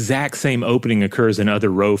the exact same opening occurs in other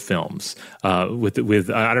Rowe films. With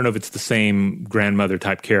I don't know if it's the same grandmother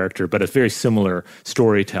type character, but a very similar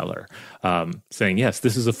storyteller saying, "Yes,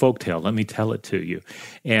 this is a folktale. Let me tell it to you."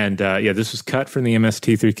 And this was cut from the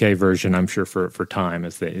MST3K version, I'm sure for time,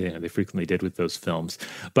 as they frequently did with those films.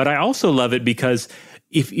 But I also love it because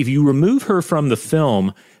if you remove her from the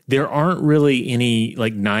film, there aren't really any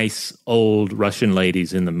like nice old Russian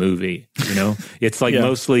ladies in the movie. It's like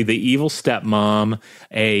mostly the evil stepmom,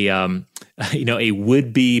 a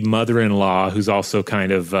would-be mother-in-law who's also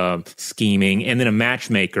kind of scheming, and then a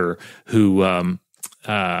matchmaker who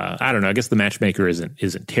I don't know. I guess the matchmaker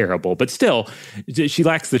isn't terrible, but still, she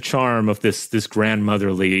lacks the charm of this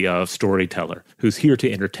grandmotherly storyteller who's here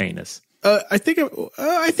to entertain us. I think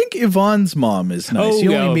Yvonne's mom is nice.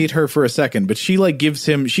 You only meet her for a second, but she gives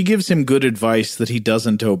him good advice that he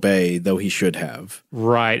doesn't obey, though he should have.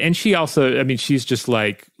 Right, and she also, she's just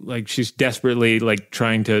like she's desperately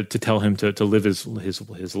trying to tell him to live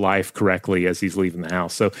his life correctly as he's leaving the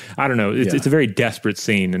house. So I don't know. It's a very desperate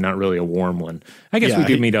scene and not really a warm one. I guess we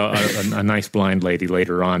do meet a nice blind lady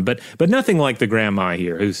later on, but nothing like the grandma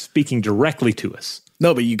here who's speaking directly to us.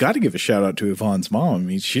 No, but you got to give a shout out to Yvonne's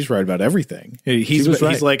mom. She's right about everything. He's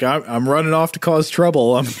like, I'm running off to cause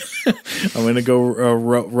trouble. I'm going to go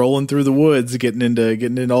rolling through the woods, getting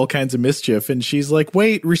into all kinds of mischief. And she's like,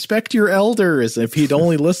 wait, respect your elders. If he'd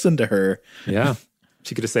only listened to her. Yeah,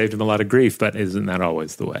 she could have saved him a lot of grief, but isn't that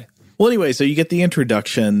always the way? Well, anyway, so you get the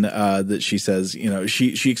introduction that she says,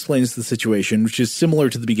 she explains the situation, which is similar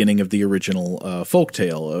to the beginning of the original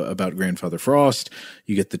folktale about Grandfather Frost.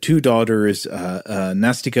 You get the two daughters.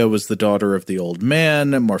 Nastika was the daughter of the old man.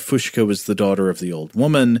 Marfushka was the daughter of the old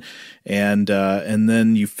woman. And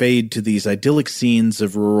then you fade to these idyllic scenes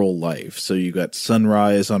of rural life. So you got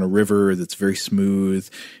sunrise on a river that's very smooth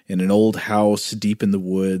in an old house deep in the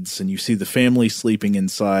woods. And you see the family sleeping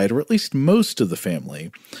inside, or at least most of the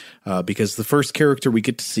family. Because the first character we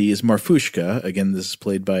get to see is Marfushka. Again, this is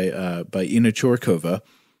played by Ina Chorkova.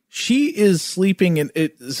 She is sleeping in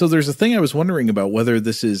it. So there's a thing I was wondering about whether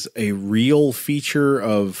this is a real feature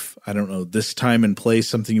of, I don't know, this time and place,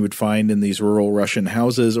 something you would find in these rural Russian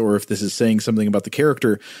houses, or if this is saying something about the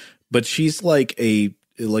character. But she's like a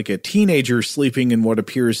teenager sleeping in what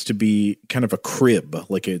appears to be kind of a crib.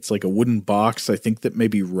 It's like a wooden box, I think, that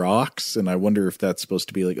maybe rocks. And I wonder if that's supposed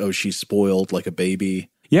to be like, oh, she's spoiled like a baby.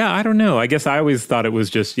 Yeah, I don't know. I guess I always thought it was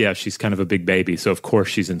just, she's kind of a big baby, so of course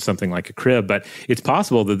she's in something like a crib. But it's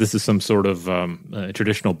possible that this is some sort of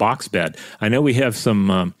traditional box bed. I know we have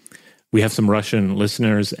some Russian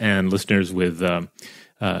listeners and listeners with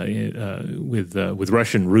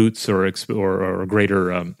Russian roots or a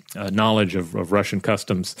greater knowledge of Russian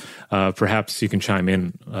customs. Perhaps you can chime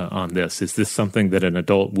in on this. Is this something that an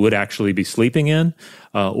adult would actually be sleeping in,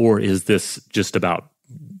 or is this just about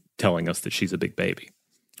telling us that she's a big baby?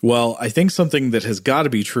 Well, I think something that has got to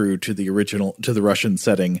be true to the Russian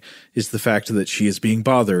setting is the fact that she is being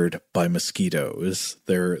bothered by mosquitoes.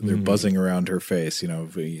 They're buzzing around her face.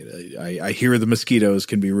 I hear the mosquitoes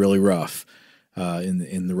can be really rough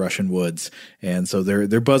in the Russian woods, and so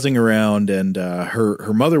they're buzzing around. And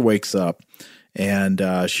her mother wakes up, and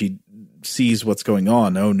she sees what's going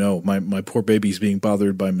on. Oh no, my poor baby's being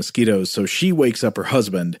bothered by mosquitoes. So she wakes up her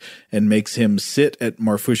husband and makes him sit at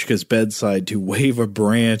Marfushka's bedside to wave a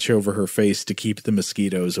branch over her face to keep the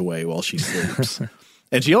mosquitoes away while she sleeps.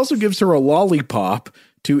 And she also gives her a lollipop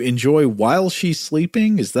to enjoy while she's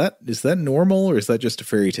sleeping. Is that normal, or is that just a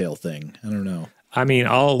fairy tale thing? I don't know.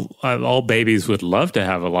 All babies would love to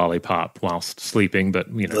have a lollipop whilst sleeping,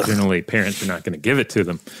 but generally parents are not going to give it to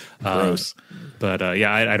them. Gross. I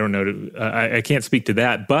don't know. I can't speak to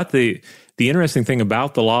that. But the interesting thing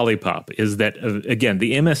about the lollipop is that, again,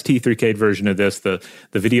 the MST3K version of this, the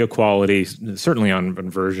video quality, certainly on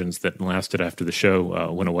versions that lasted after the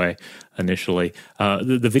show went away initially,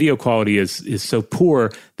 the video quality is so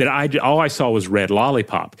poor that all I saw was red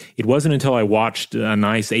lollipop. It wasn't until I watched a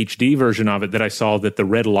nice HD version of it that I saw that the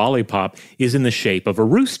red lollipop is in the shape of a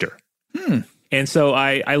rooster. And so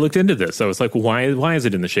I looked into this. I was like, well, why is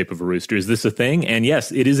it in the shape of a rooster? Is this a thing? And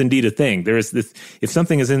yes, it is indeed a thing. There is this. If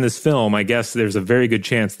something is in this film, I guess there's a very good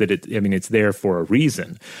chance that it's there for a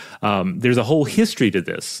reason. There's a whole history to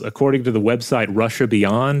this. According to the website Russia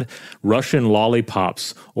Beyond, Russian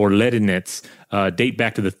lollipops or ledinets date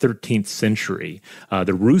back to the 13th century.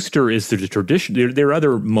 The rooster is the tradition. There are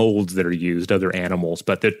other molds that are used, other animals,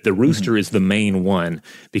 but the rooster is the main one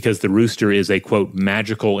because the rooster is a, quote,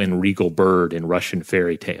 magical and regal bird in Russian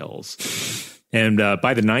fairy tales. And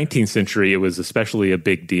by the 19th century, it was especially a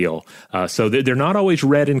big deal. So they're not always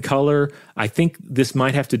red in color. I think this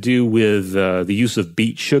might have to do with the use of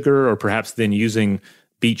beet sugar, or perhaps then using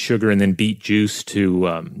beet sugar and then beet juice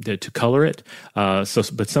to color it.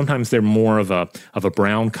 But sometimes they're more of a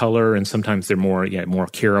brown color, and sometimes they're more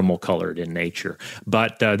caramel colored in nature.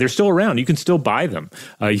 But they're still around. You can still buy them.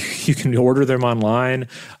 You can order them online,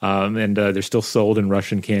 and they're still sold in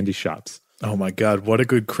Russian candy shops. Oh my God, what a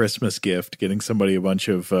good Christmas gift, getting somebody a bunch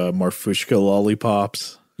of Marfushka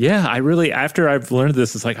lollipops. Yeah, I really, after I've learned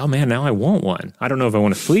this, it's like, oh man, now I want one. I don't know if I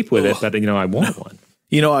want to sleep with it, but I want one.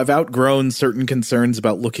 I've outgrown certain concerns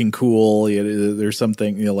about looking cool. There's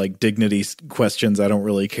something, like dignity questions I don't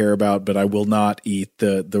really care about, but I will not eat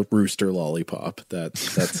the rooster lollipop.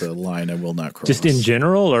 That's a line I will not cross. Just in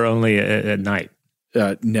general or only at night?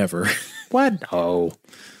 Never. What? Oh.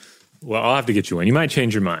 Well, I'll have to get you one. You might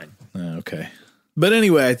change your mind. Okay. But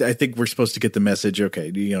anyway, I think we're supposed to get the message. Okay,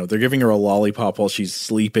 they're giving her a lollipop while she's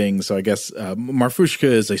sleeping. So I guess Marfushka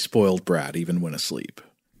is a spoiled brat even when asleep.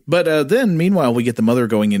 But then, meanwhile, we get the mother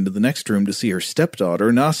going into the next room to see her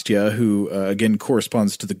stepdaughter, Nastya, who, again,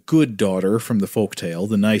 corresponds to the good daughter from the folktale,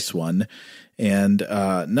 the nice one. And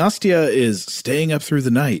Nastya is staying up through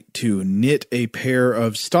the night to knit a pair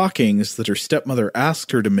of stockings that her stepmother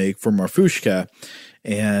asked her to make for Marfushka.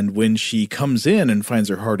 And when she comes in and finds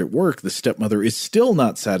her hard at work, the stepmother is still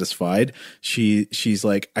not satisfied. She's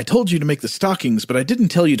like, I told you to make the stockings, but I didn't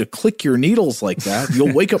tell you to click your needles like that.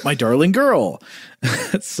 You'll wake up my darling girl.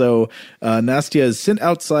 So Nastya is sent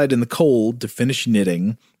outside in the cold to finish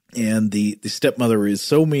knitting. And the stepmother is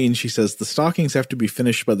so mean. She says the stockings have to be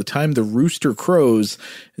finished by the time the rooster crows.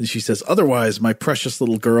 And she says, otherwise, my precious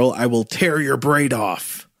little girl, I will tear your braid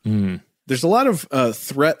off. There's a lot of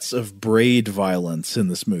threats of braid violence in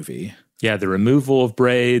this movie. Yeah, the removal of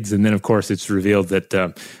braids. And then, of course, it's revealed that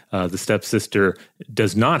the stepsister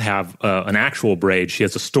does not have an actual braid. She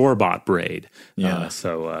has a store-bought braid. Yeah.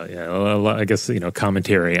 I guess,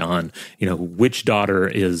 commentary on, which daughter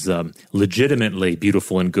is legitimately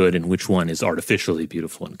beautiful and good and which one is artificially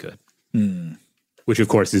beautiful and good. Which, of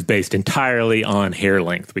course, is based entirely on hair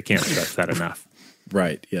length. We can't stress that enough.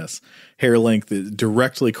 Right, yes. Hair length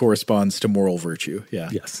directly corresponds to moral virtue, yeah.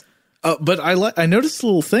 Yes. But I noticed a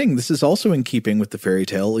little thing. This is also in keeping with the fairy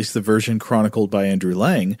tale, at least the version chronicled by Andrew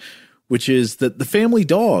Lang, which is that the family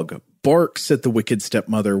dog barks at the wicked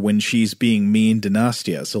stepmother when she's being mean to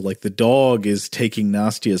Nastya. So, like, the dog is taking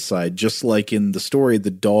Nastya's side, just like in the story, the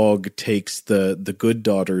dog takes the good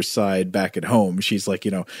daughter's side back at home. She's like,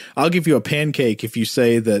 I'll give you a pancake if you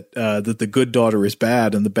say that that the good daughter is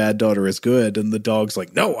bad and the bad daughter is good. And the dog's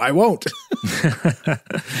like, no, I won't.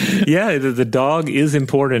 Yeah, the dog is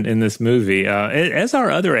important in this movie, as are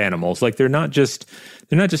other animals. Like, they're not just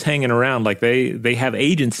hanging around. Like, they have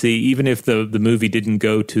agency, even if the movie didn't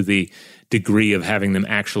go to the degree of having them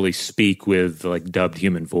actually speak with, like, dubbed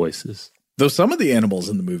human voices. Though some of the animals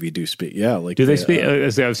in the movie do speak. Yeah. Like, do they speak?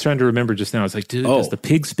 I was trying to remember just now. I was like, does the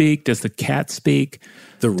pig speak? Does the cat speak?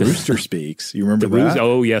 The rooster speaks. You remember that?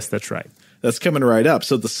 Oh, yes, that's right. That's coming right up.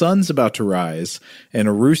 So the sun's about to rise, and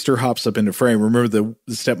a rooster hops up into frame. Remember,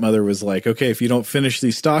 the stepmother was like, okay, if you don't finish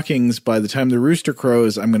these stockings by the time the rooster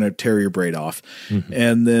crows, I'm going to tear your braid off. Mm-hmm.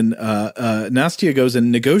 And then Nastya goes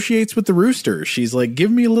and negotiates with the rooster. She's like, give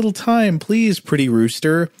me a little time, please, pretty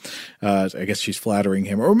rooster. I guess she's flattering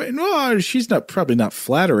him. Or no, she's probably not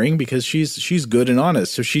flattering, because she's good and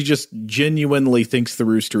honest. So she just genuinely thinks the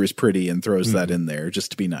rooster is pretty and throws that in there just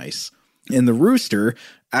to be nice. And the rooster,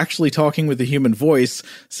 actually talking with a human voice,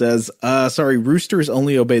 says, sorry, roosters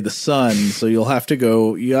only obey the sun, so you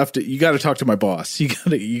got to talk to my boss. You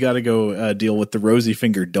got to go deal with the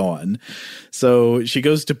rosy-fingered Dawn. So she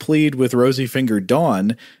goes to plead with rosy-fingered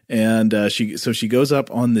Dawn, and she goes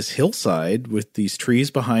up on this hillside with these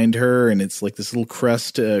trees behind her, and it's like this little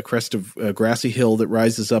crest of a grassy hill that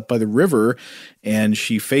rises up by the river, and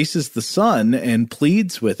she faces the sun and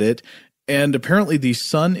pleads with it. And apparently the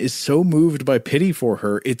sun is so moved by pity for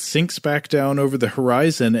her, it sinks back down over the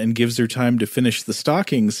horizon and gives her time to finish the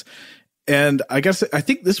stockings. And I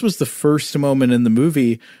think this was the first moment in the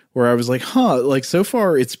movie where I was like, like so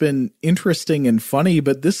far it's been interesting and funny,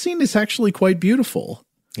 but this scene is actually quite beautiful.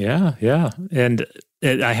 Yeah, yeah. And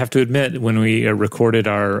I have to admit, when we recorded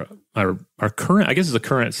our current, I guess it's a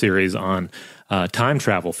current series on time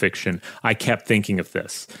travel fiction, I kept thinking of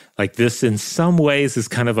this. Like, this in some ways is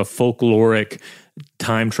kind of a folkloric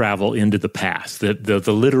time travel into the past, the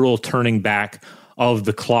literal turning back of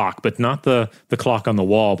the clock, but not the clock on the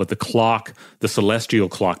wall, but the clock, the celestial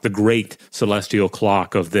clock, the great celestial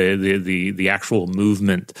clock of the actual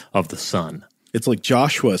movement of the sun. It's like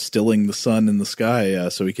Joshua stilling the sun in the sky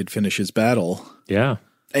so he could finish his battle. Yeah.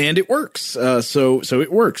 And it works. So it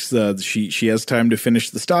works. She has time to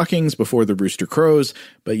finish the stockings before the rooster crows.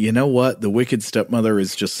 But you know what? The wicked stepmother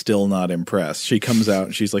is just still not impressed. She comes out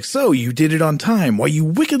and she's like, "So you did it on time. Why, you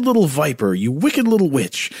wicked little viper, you wicked little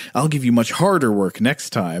witch. I'll give you much harder work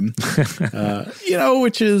next time."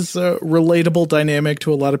 Which is a relatable dynamic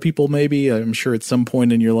to a lot of people, maybe. I'm sure at some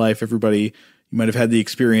point in your life, you might have had the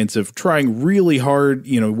experience of trying really hard,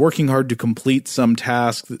 working hard to complete some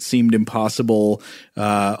task that seemed impossible,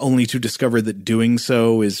 only to discover that doing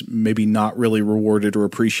so is maybe not really rewarded or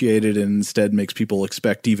appreciated, and instead makes people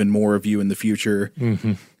expect even more of you in the future.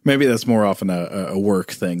 Mm-hmm. Maybe that's more often a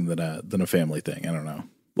work thing than a family thing. I don't know.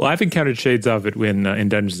 Well, I've encountered shades of it when in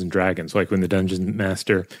Dungeons and Dragons, like when the dungeon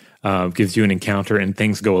master gives you an encounter and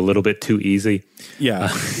things go a little bit too easy. Yeah,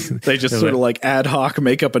 they just sort of like ad hoc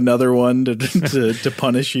make up another one to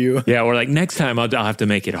punish you. Yeah, or like next time I'll have to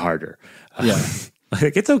make it harder. Yeah,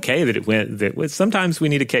 like it's okay that it went. That sometimes we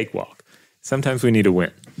need a cakewalk. Sometimes we need a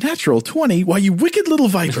win. Natural 20. Why, you wicked little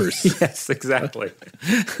vipers? Yes, exactly.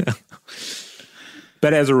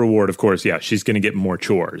 But as a reward, of course, yeah, she's going to get more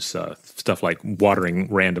chores, stuff like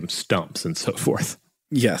watering random stumps and so forth.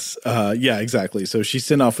 Yes. Yeah, exactly. So she's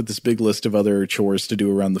sent off with this big list of other chores to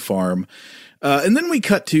do around the farm. And then we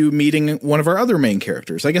cut to meeting one of our other main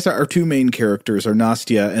characters. I guess our two main characters are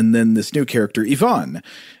Nastya and then this new character, Ivan.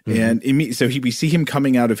 Mm-hmm. And so we see him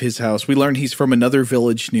coming out of his house. We learn he's from another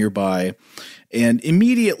village nearby. And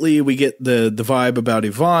immediately we get the vibe about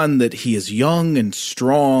Ivan that he is young and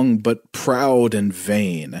strong, but proud and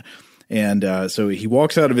vain. And so he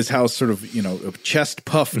walks out of his house sort of, chest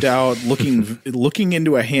puffed out, looking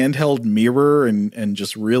into a handheld mirror and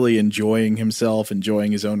just really enjoying himself,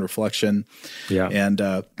 enjoying his own reflection. Yeah. And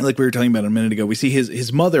like we were talking about a minute ago, we see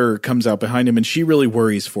his mother comes out behind him, and she really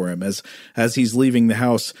worries for him as he's leaving the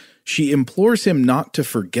house. She implores him not to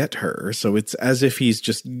forget her. So it's as if he's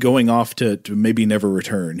just going off to maybe never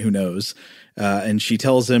return. Who knows? And she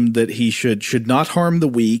tells him that he should not harm the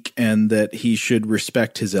weak and that he should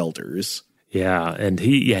respect his elders. Yeah, and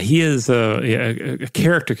he is a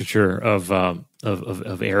caricature of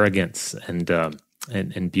arrogance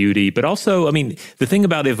and beauty, but also, I mean, the thing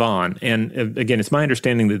about Ivan, and again, it's my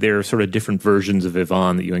understanding that there are sort of different versions of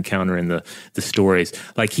Ivan that you encounter in the stories.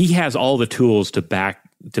 Like, he has all the tools to back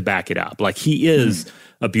it up. Like, he is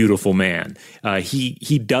a beautiful man.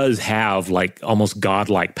 He does have like almost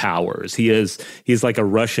godlike powers. He's like a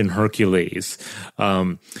Russian Hercules.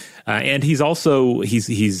 And he's also he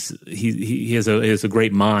has a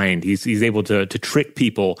great mind. He's able to trick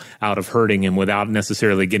people out of hurting him without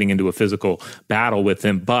necessarily getting into a physical battle with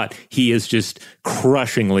them. But he is just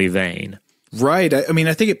crushingly vain. Right. I mean,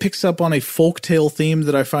 I think it picks up on a folktale theme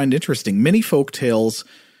that I find interesting. Many folktales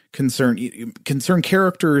concern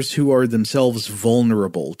characters who are themselves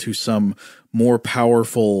vulnerable to some more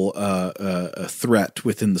powerful threat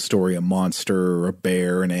within the story, a monster or a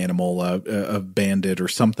bear, an animal, a bandit or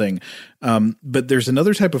something. But there's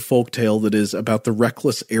another type of folktale that is about the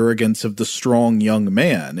reckless arrogance of the strong young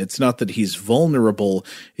man. It's not that he's vulnerable.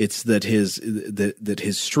 It's that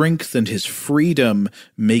his strength and his freedom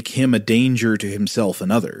make him a danger to himself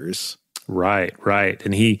and others. Right.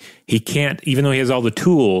 And he can't, even though he has all the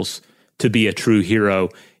tools to be a true hero,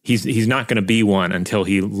 he's not going to be one until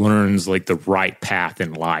he learns like the right path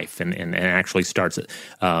in life and actually starts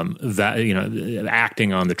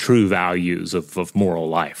acting on the true values of moral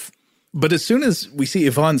life. But as soon as we see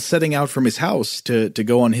Ivan setting out from his house to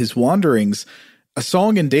go on his wanderings, a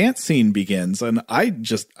song and dance scene begins, and I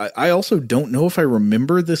also don't know if I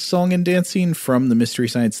remember this song and dance scene from the Mystery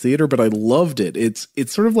Science Theater, but I loved it. It's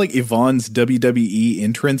sort of like Ivan's WWE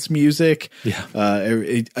entrance music. Yeah.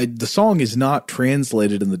 The song is not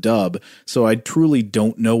translated in the dub, so I truly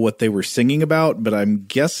don't know what they were singing about, but I'm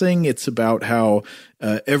guessing it's about how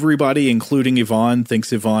everybody, including Ivan,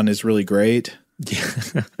 thinks Ivan is really great.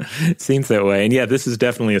 Yeah, it seems that way. And yeah, this is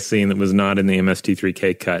definitely a scene that was not in the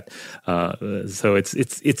MST3K cut. So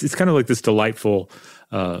it's kind of like this delightful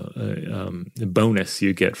bonus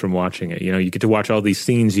you get from watching it. You know, you get to watch all these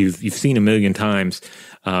scenes you've seen a million times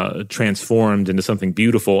transformed into something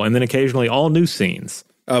beautiful, and then occasionally all new scenes.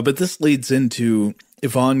 But this leads into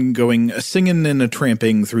Yvonne going singing and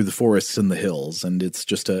tramping through the forests and the hills, and it's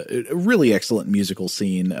just a really excellent musical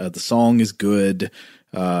scene. The song is good.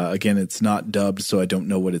 Again, it's not dubbed, so I don't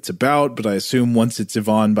know what it's about, but I assume once it's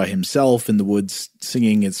Yvonne by himself in the woods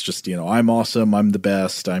singing, it's just, you know, I'm awesome, I'm the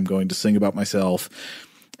best, I'm going to sing about myself.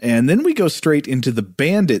 And then we go straight into the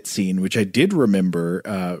bandit scene, which I did remember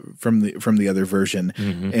from the other version.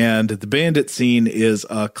 Mm-hmm. And the bandit scene is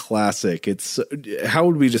a classic. It's how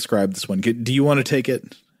would we describe this one? Do you want to take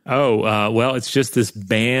it? Oh, well, it's just this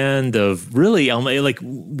band of really, like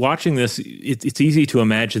watching this, it's easy to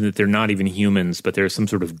imagine that they're not even humans, but they're some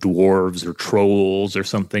sort of dwarves or trolls or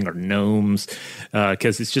something, or gnomes,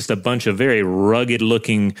 because it's just a bunch of very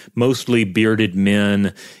rugged-looking, mostly bearded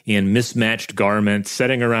men in mismatched garments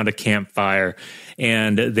sitting around a campfire.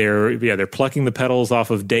 And they're plucking the petals off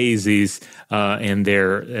of daisies, and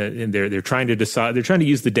they're trying to decide. They're trying to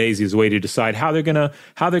use the daisy as a way to decide how they're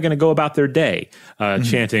gonna go about their day,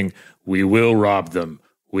 chanting, "We will rob them.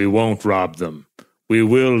 We won't rob them. We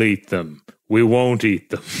will eat them. We won't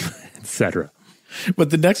eat them," etc.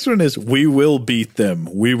 But the next one is, "We will beat them.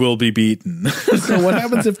 We will be beaten." So what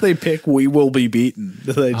happens if they pick "we will be beaten"?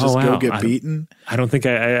 Do they just go get beaten? I don't think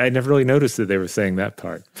I never really noticed that they were saying that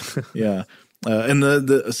part. Yeah. And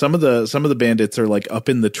some of the bandits are like up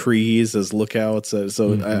in the trees as lookouts. So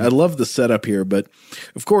mm-hmm. I love the setup here, but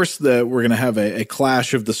of course we're going to have a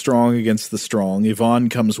clash of the strong against the strong. Yvonne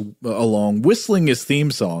comes along whistling his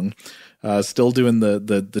theme song, still doing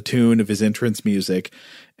the tune of his entrance music.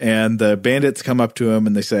 And the bandits come up to him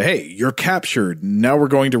and they say, "Hey, you're captured. Now we're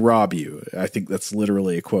going to rob you." I think that's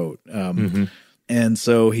literally a quote. Mm-hmm. And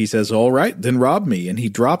so he says, "All right, then rob me." And he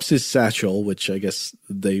drops his satchel, which I guess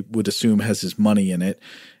they would assume has his money in it.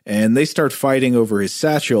 And they start fighting over his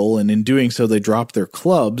satchel. And in doing so, they drop their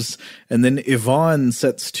clubs. And then Yvonne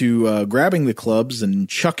sets to grabbing the clubs and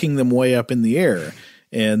chucking them way up in the air.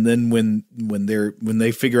 And then when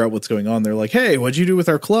they figure out what's going on, they're like, "Hey, what'd you do with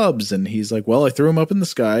our clubs?" And he's like, "Well, I threw them up in the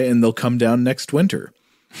sky and they'll come down next winter."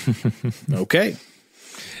 Okay.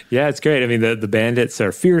 Yeah, it's great. I mean, the bandits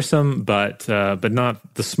are fearsome, but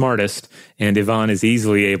not the smartest, and Yvonne is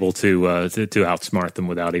easily able to outsmart them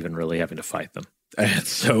without even really having to fight them. And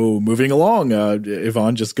so moving along,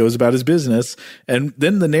 Yvonne just goes about his business, and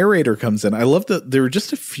then the narrator comes in. I love that there are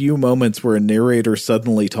just a few moments where a narrator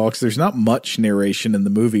suddenly talks. There's not much narration in the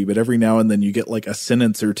movie, but every now and then you get like a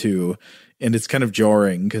sentence or two, and it's kind of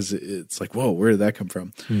jarring because it's like, whoa, where did that come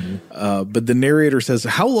from? Mm-hmm. But the narrator says,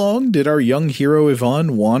 "How long did our young hero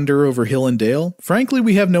Yvonne wander over hill and dale? Frankly,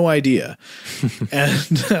 we have no idea."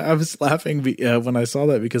 And I was laughing when I saw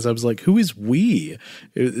that because I was like, who is we?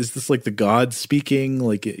 Is this like the God speaking?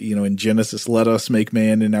 Like, you know, in Genesis, "Let us make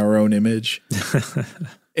man in our own image."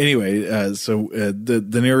 Anyway, so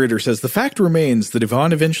the narrator says, "The fact remains that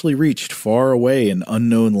Yvonne eventually reached far away in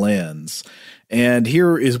unknown lands." And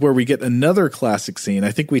here is where we get another classic scene.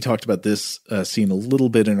 I think we talked about this scene a little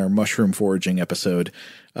bit in our mushroom foraging episode,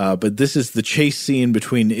 but this is the chase scene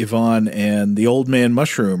between Yvonne and the old man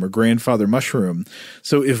mushroom, or grandfather mushroom.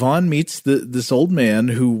 So Yvonne meets this old man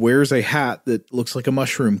who wears a hat that looks like a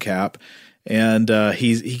mushroom cap, and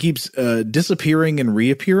he keeps disappearing and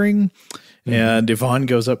reappearing. Mm-hmm. And Yvonne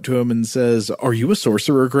goes up to him and says, "Are you a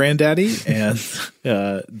sorcerer, Granddaddy?" And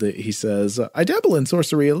he says, "I dabble in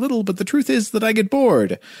sorcery a little, but the truth is that I get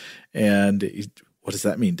bored." And what does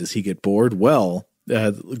that mean? Does he get bored? Well,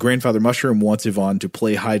 Grandfather Mushroom wants Yvonne to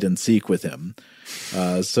play hide and seek with him.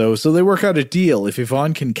 So they work out a deal. If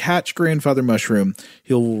Yvonne can catch Grandfather Mushroom,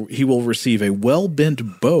 he will receive a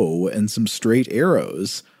well-bent bow and some straight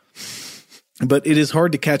arrows. But it is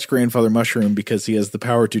hard to catch Grandfather Mushroom because he has the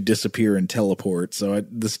power to disappear and teleport, so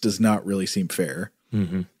this does not really seem fair.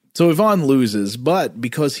 Mm-hmm. So Yvonne loses, but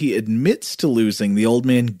because he admits to losing, the old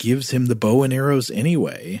man gives him the bow and arrows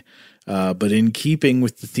anyway. But in keeping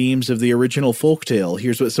with the themes of the original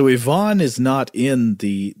folktale, so Yvonne is not in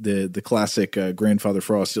the classic Grandfather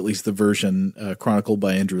Frost, at least the version chronicled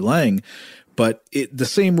by Andrew Lang, but the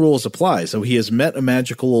same rules apply. So he has met a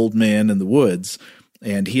magical old man in the woods,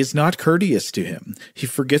 and he is not courteous to him. He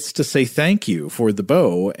forgets to say thank you for the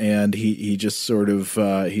bow, and he just sort of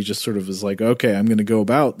is like, "Okay, I'm going to go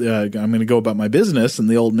about my business." And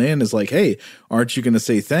the old man is like, "Hey, aren't you going to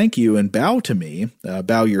say thank you and bow to me?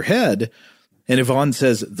 Bow your head." And Yvonne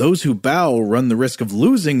says, "Those who bow run the risk of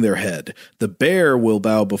losing their head. The bear will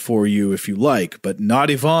bow before you if you like, but not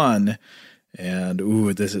Yvonne." And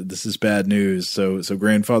this is bad news. So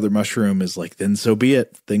Grandfather Mushroom is like, then so be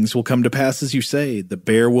it. Things will come to pass as you say. The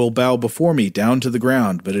bear will bow before me down to the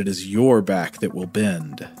ground, but it is your back that will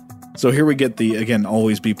bend. So here we get the, again,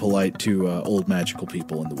 always be polite to old magical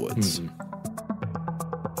people in the woods.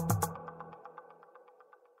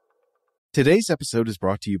 Today's episode is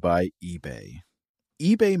brought to you by eBay.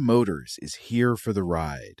 eBay Motors is here for the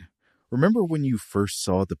ride. Remember when you first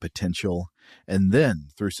saw the potential? And then,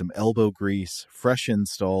 through some elbow grease, fresh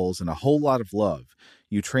installs, and a whole lot of love,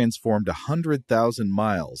 you transformed 100,000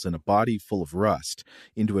 miles and a body full of rust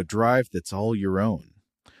into a drive that's all your own.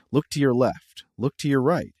 Look to your left. Look to your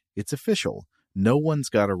right. It's official. No one's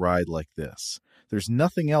got a ride like this. There's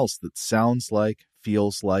nothing else that sounds like,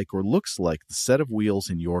 feels like, or looks like the set of wheels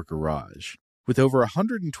in your garage. With over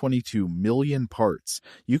 122 million parts,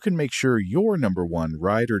 you can make sure your number one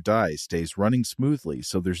ride or die stays running smoothly,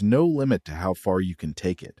 so there's no limit to how far you can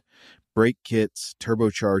take it. Brake kits,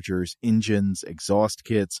 turbochargers, engines, exhaust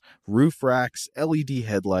kits, roof racks, LED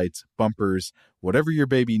headlights, bumpers, whatever your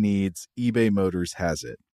baby needs, eBay Motors has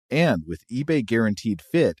it. And with eBay Guaranteed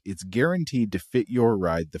Fit, it's guaranteed to fit your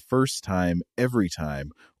ride the first time, every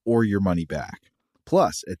time, or your money back.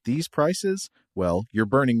 Plus, at these prices, well, you're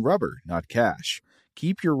burning rubber, not cash.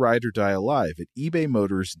 Keep your ride or die alive at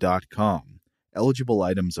ebaymotors.com. Eligible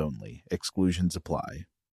items only. Exclusions apply.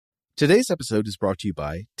 Today's episode is brought to you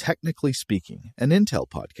by Technically Speaking, an Intel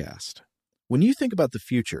podcast. When you think about the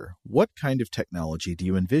future, what kind of technology do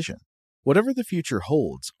you envision? Whatever the future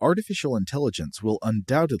holds, artificial intelligence will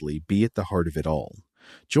undoubtedly be at the heart of it all.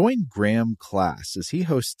 Join Graham Class as he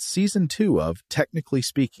hosts Season 2 of Technically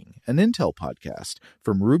Speaking, an Intel podcast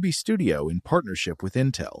from Ruby Studio in partnership with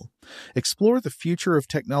Intel. Explore the future of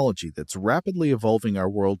technology that's rapidly evolving our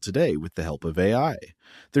world today with the help of AI.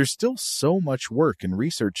 There's still so much work and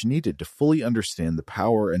research needed to fully understand the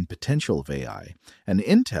power and potential of AI, and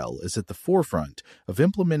Intel is at the forefront of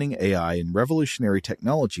implementing AI in revolutionary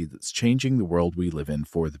technology that's changing the world we live in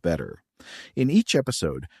for the better. In each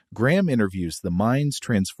episode, Graham interviews the minds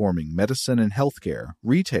transforming medicine and healthcare,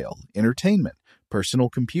 retail, entertainment, personal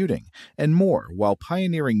computing, and more while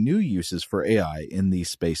pioneering new uses for AI in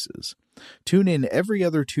these spaces. Tune in every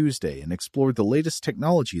other Tuesday and explore the latest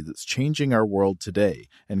technology that's changing our world today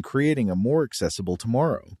and creating a more accessible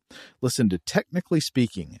tomorrow. Listen to Technically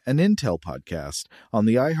Speaking, an Intel podcast on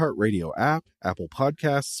the iHeartRadio app, Apple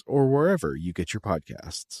Podcasts, or wherever you get your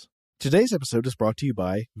podcasts. Today's episode is brought to you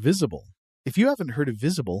by Visible. If you haven't heard of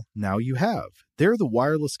Visible, now you have. They're the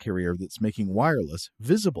wireless carrier that's making wireless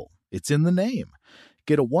visible. It's in the name.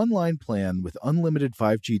 Get a one-line plan with unlimited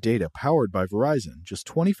 5G data powered by Verizon, just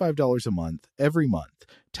 $25 a month, every month,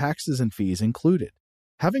 taxes and fees included.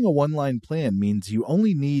 Having a one-line plan means you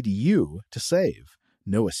only need you to save.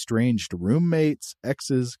 No estranged roommates,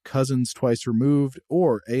 exes, cousins twice removed,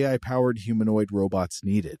 or AI-powered humanoid robots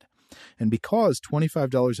needed. And because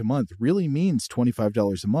 $25 a month really means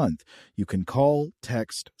 $25 a month, you can call,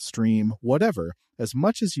 text, stream, whatever, as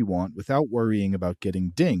much as you want without worrying about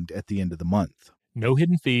getting dinged at the end of the month. No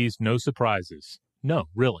hidden fees, no surprises. No,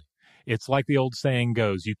 really. It's like the old saying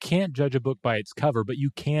goes, you can't judge a book by its cover, but you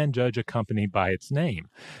can judge a company by its name.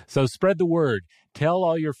 So spread the word. Tell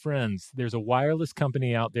all your friends there's a wireless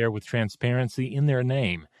company out there with transparency in their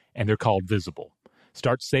name, and they're called Visible.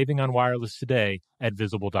 Start saving on wireless today at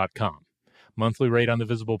Visible.com. Monthly rate on the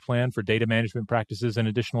Visible plan for data management practices and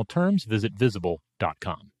additional terms, visit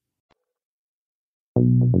Visible.com.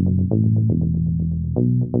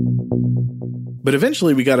 But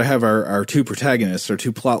eventually we got to have our two protagonists, our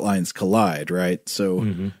two plot lines collide, right?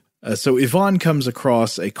 So so Yvonne comes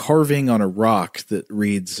across a carving on a rock that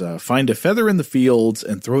reads, find a feather in the fields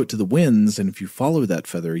and throw it to the winds, and if you follow that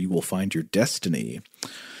feather, you will find your destiny.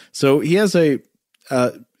 So he has a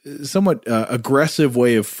somewhat aggressive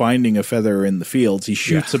way of finding a feather in the fields. He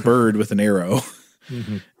shoots a bird with an arrow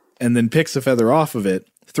and then picks a feather off of it,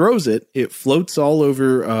 throws it. It floats all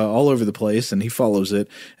over the place, and he follows it.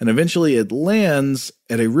 And eventually it lands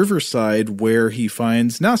at a riverside where he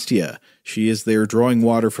finds Nastia. She is there drawing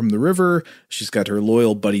water from the river. She's got her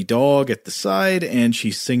loyal buddy dog at the side, and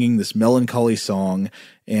she's singing this melancholy song,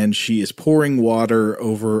 and she is pouring water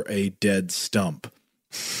over a dead stump.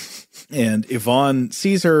 And Yvonne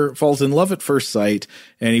sees her, falls in love at first sight,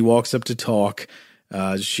 and he walks up to talk.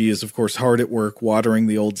 She is, of course, hard at work watering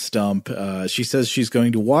the old stump. She says she's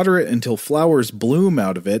going to water it until flowers bloom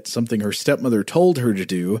out of it, something her stepmother told her to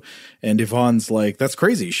do. And Yvonne's like, that's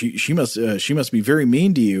crazy. She must be very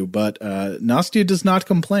mean to you. But Nastia does not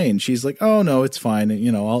complain. She's like, oh, no, it's fine.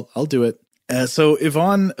 You know, I'll do it. So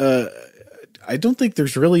Yvonne, I don't think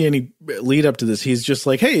there's really any lead up to this. He's just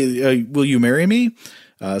like, hey, will you marry me?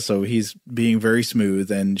 So he's being very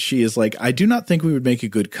smooth, and she is like, I do not think we would make a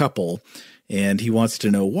good couple. And he wants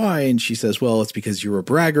to know why, and she says, well, it's because you're a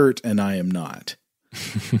braggart and I am not.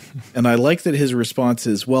 And I like that his response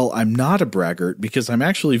is, well, I'm not a braggart because I'm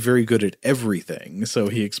actually very good at everything. So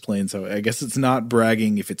he explains how I guess it's not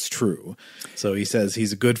bragging if it's true. So he says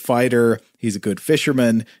he's a good fighter, he's a good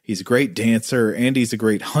fisherman, he's a great dancer, and he's a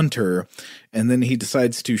great hunter. And then he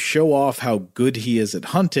decides to show off how good he is at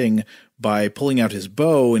hunting by pulling out his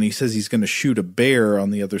bow, and he says he's going to shoot a bear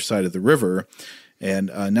on the other side of the river. And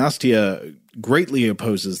Nastia greatly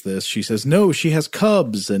opposes this. She says, no, she has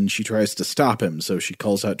cubs, and she tries to stop him. So she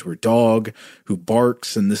calls out to her dog, who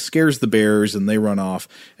barks, and this scares the bears, and they run off.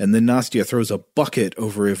 And then Nastia throws a bucket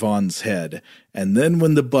over Yvonne's head. And then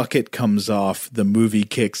when the bucket comes off, the movie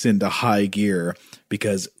kicks into high gear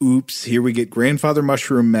because, oops, here we get Grandfather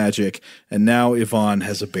Mushroom magic, and now Yvonne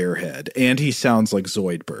has a bear head. And he sounds like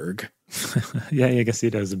Zoidberg. Yeah, I guess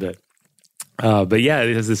he does a bit. But yeah,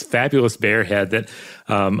 it has this fabulous bear head that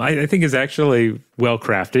I think is actually well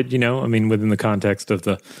crafted. I mean, within the context of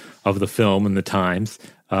the film and the times,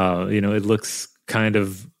 it looks kind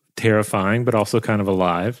of terrifying, but also kind of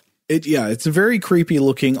alive. It's very creepy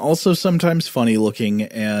looking, also sometimes funny looking,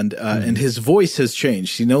 and his voice has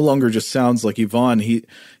changed. He no longer just sounds like Yvonne.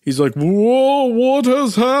 He's like, whoa, what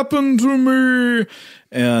has happened to me?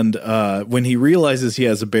 And when he realizes he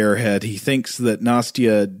has a bear head, he thinks that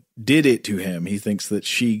Nastia did it to him. He thinks that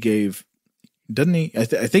she gave, doesn't he? I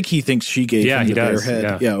think he thinks she gave him the bear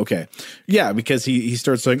head. Yeah, okay. Yeah, because he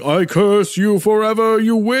starts saying, I curse you forever,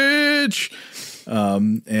 you witch!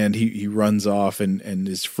 And he runs off and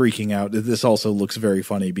is freaking out. This also looks very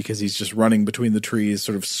funny because he's just running between the trees,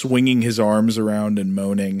 sort of swinging his arms around and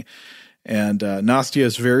moaning. And Nastia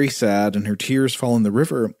is very sad, and her tears fall in the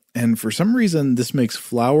river. And for some reason, this makes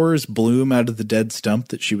flowers bloom out of the dead stump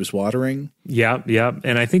that she was watering. Yeah.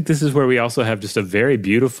 And I think this is where we also have just a very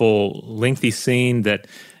beautiful, lengthy scene that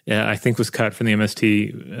I think was cut from the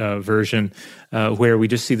MST version, where we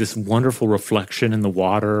just see this wonderful reflection in the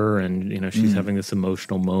water, and she's having this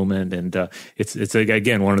emotional moment, and it's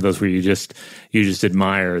again one of those where you just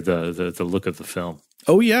admire the look of the film.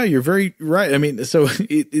 Oh yeah, you're very right. I mean, so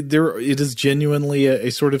it is genuinely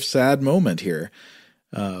a sort of sad moment here.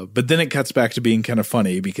 But then it cuts back to being kind of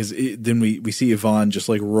funny because then we see Yvonne just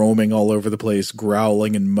like roaming all over the place,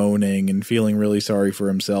 growling and moaning and feeling really sorry for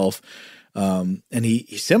himself. And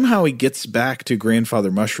he somehow gets back to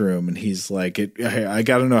Grandfather Mushroom, and he's like, I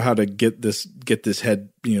got to know how to get this head,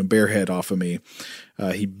 bear head off of me.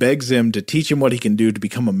 He begs him to teach him what he can do to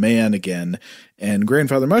become a man again. And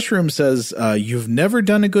Grandfather Mushroom says, you've never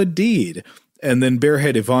done a good deed. And then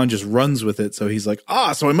Barehead Yvonne just runs with it. So he's like,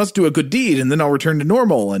 so I must do a good deed and then I'll return to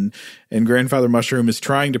normal. And Grandfather Mushroom is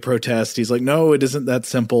trying to protest. He's like, no, it isn't that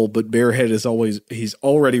simple. But Barehead he's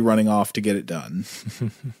already running off to get it done.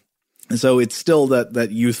 So it's still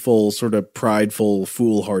that youthful, sort of prideful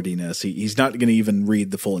foolhardiness. He's not going to even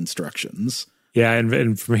read the full instructions. Yeah,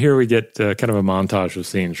 and from here we get kind of a montage of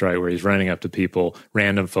scenes, right, where he's running up to people,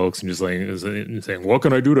 random folks, and just saying, "What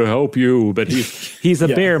can I do to help you?" But he's a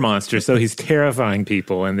bear monster, so he's terrifying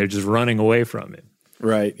people, and they're just running away from him.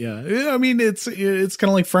 Right. Yeah. I mean, it's kind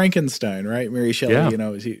of like Frankenstein, right? Mary Shelley. Yeah.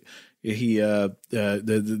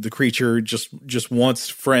 The creature just wants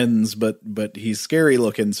friends, but he's scary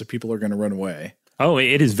looking, so people are going to run away. Oh,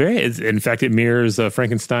 it is in fact, it mirrors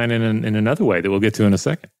Frankenstein in another way that we'll get to in a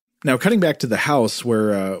second. Now, cutting back to the house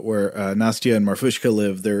where Nastia and Marfushka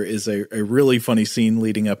live, there is a really funny scene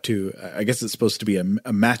leading up to, I guess it's supposed to be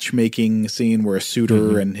a matchmaking scene where a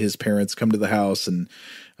suitor and his parents come to the house, and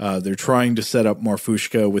they're trying to set up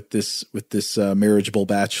Marfushka with this marriageable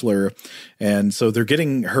bachelor. And so they're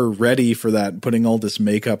getting her ready for that, putting all this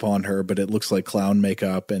makeup on her, but it looks like clown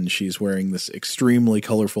makeup, and she's wearing this extremely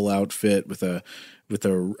colorful outfit with a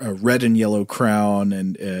red and yellow crown,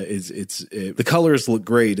 and the colors look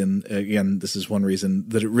great. And again, this is one reason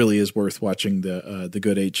that it really is worth watching the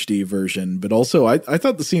good HD version. But also, I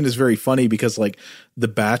thought the scene is very funny because like the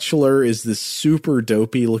bachelor is this super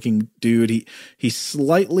dopey looking dude. He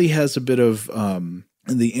slightly has a bit of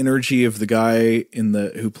the energy of the guy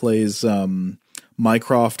who plays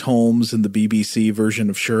Mycroft Holmes in the BBC version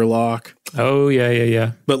of Sherlock. Oh,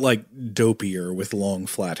 yeah. But like dopier with long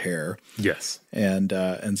flat hair. Yes. And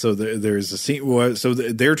so there's a scene. So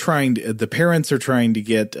the parents are trying to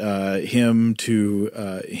get him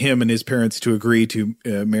and his parents to agree to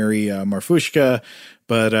marry Marfushka.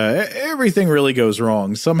 But everything really goes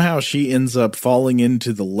wrong. Somehow she ends up falling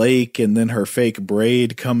into the lake, and then her fake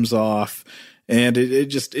braid comes off. And it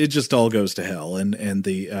just all goes to hell. And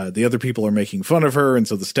the other people are making fun of her. And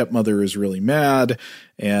so the stepmother is really mad.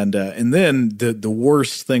 And then the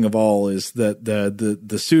worst thing of all is that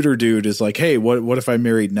the suitor dude is like, hey, what if I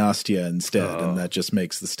married Nastya instead? And that just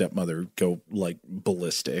makes the stepmother go like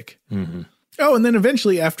ballistic. Mm-hmm. Oh, and then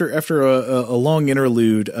eventually after a long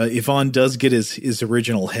interlude, Ivan does get his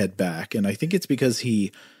original head back. And I think it's because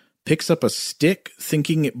he picks up a stick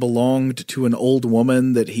thinking it belonged to an old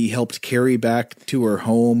woman that he helped carry back to her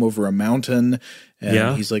home over a mountain.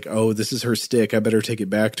 And he's like, oh, this is her stick. I better take it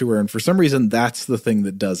back to her. And for some reason, that's the thing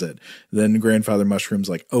that does it. Then Grandfather Mushroom's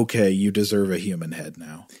like, okay, you deserve a human head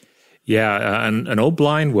now. Yeah, an old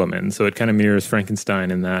blind woman. So it kind of mirrors Frankenstein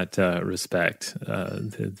in that respect.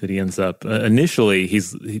 That he ends up initially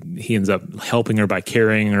he ends up helping her by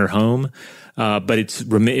carrying her home, but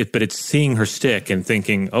it's seeing her stick and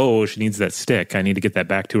thinking, oh, she needs that stick. I need to get that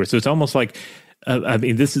back to her. So it's almost like. I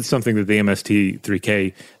mean, this is something that the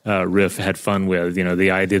MST3K riff had fun with, the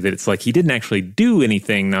idea that it's like he didn't actually do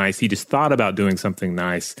anything nice. He just thought about doing something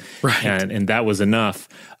nice. Right. And that was enough.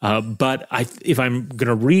 But if I'm going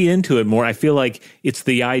to read into it more, I feel like it's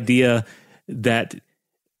the idea that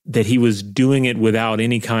he was doing it without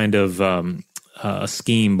any kind of a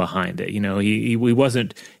scheme behind it. He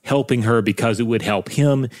wasn't helping her because it would help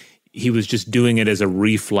him. He was just doing it as a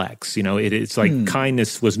reflex. It's like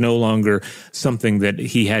kindness was no longer something that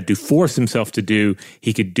he had to force himself to do.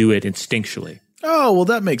 He could do it instinctually. Oh, well,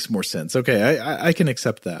 that makes more sense. Okay, I can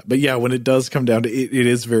accept that. But yeah, when it does come down to it, it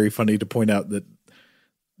is very funny to point out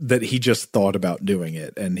that he just thought about doing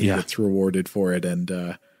it and he gets rewarded for it. And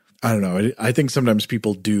I don't know. I think sometimes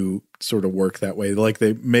people do sort of work that way. Like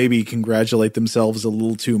they maybe congratulate themselves a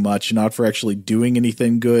little too much, not for actually doing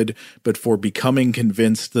anything good, but for becoming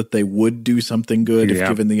convinced that they would do something good if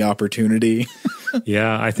given the opportunity.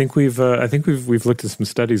 Yeah, I think we've looked at some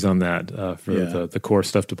studies on that for the core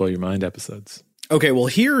Stuff to Blow Your Mind episodes. Okay, well,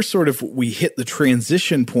 here sort of we hit the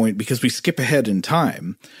transition point because we skip ahead in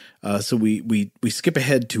time. So we skip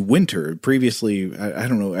ahead to winter. Previously, I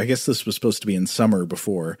don't know, I guess this was supposed to be in summer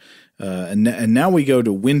before. And now we go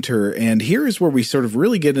to winter, and here is where we sort of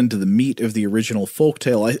really get into the meat of the original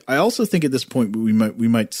folktale. I also think at this point we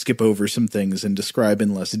might skip over some things and describe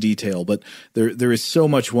in less detail, but there is so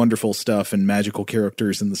much wonderful stuff and magical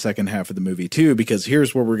characters in the second half of the movie too, because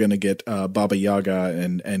here's where we're going to get Baba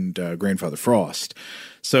Yaga and Grandfather Frost.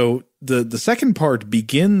 So the second part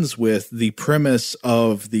begins with the premise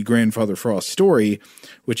of the Grandfather Frost story,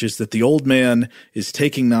 which is that the old man is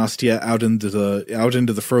taking Nastya out into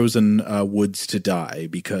the frozen woods to die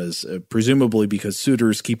because presumably because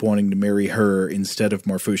suitors keep wanting to marry her instead of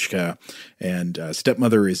Marfushka, and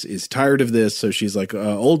stepmother is tired of this, so she's like,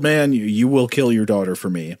 old man, you will kill your daughter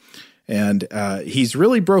for me. And he's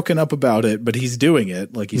really broken up about it, but he's doing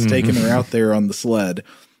it. Like he's taking her out there on the sled.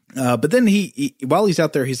 But then he while he's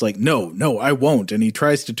out there, he's like, no, I won't. And he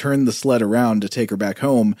tries to turn the sled around to take her back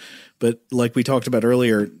home. But like we talked about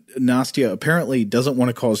earlier, Nastya apparently doesn't want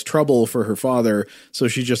to cause trouble for her father. So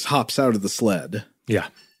she just hops out of the sled. Yeah.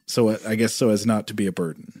 So I guess so as not to be a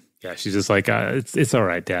burden. Yeah. She's just like, it's all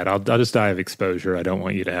right, Dad. I'll just die of exposure. I don't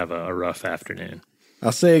want you to have a rough afternoon.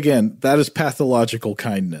 I'll say again, that is pathological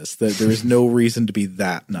kindness. That there is no reason to be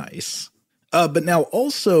that nice. But now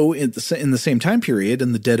also in the same time period,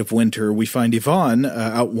 in the dead of winter, we find Ivan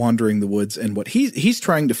out wandering the woods, and what he's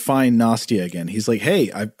trying to find Nastya again. He's like,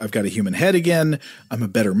 hey, I've got a human head again. I'm a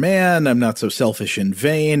better man. I'm not so selfish and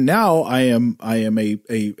vain. Now I am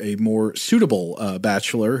a more suitable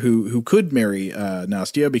bachelor who could marry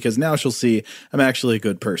Nastya, because now she'll see I'm actually a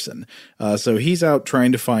good person. So he's out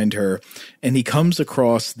trying to find her, and he comes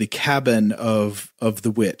across the cabin of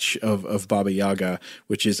the witch of Baba Yaga,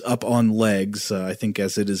 which is up on legs. I think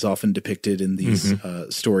as it is often depicted in these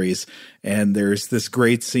stories. And there's this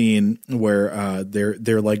great scene where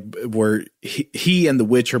they're like, where he and the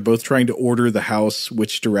witch are both trying to order the house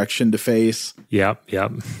which direction to face. Yep.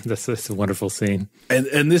 That's a wonderful scene.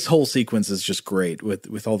 And this whole sequence is just great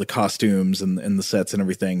with all the costumes and the sets and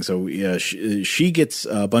everything. So yeah, she gets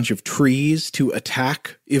a bunch of trees to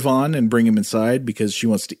attack Ivan and bring him inside because she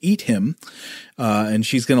wants to eat him. And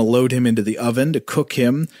she's going to load him into the oven to cook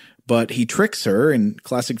him. But he tricks her in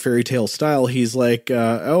classic fairy tale style. He's like,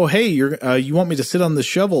 oh, hey, you want me to sit on the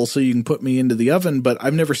shovel so you can put me into the oven, but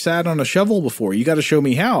I've never sat on a shovel before. You got to show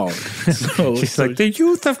me how. She's like, the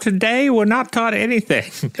youth of today were not taught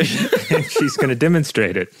anything. And she's going to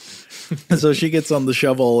demonstrate it. So she gets on the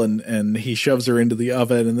shovel and he shoves her into the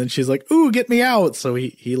oven, and then she's like, ooh, get me out. So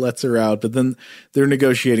he lets her out, but then they're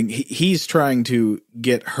negotiating. He's trying to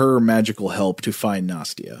get her magical help to find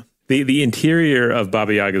Nastya. The interior of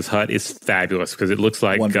Baba Yaga's hut is fabulous because it looks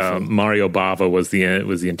like Mario Bava was the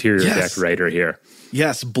interior decorator here.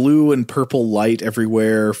 Yes, blue and purple light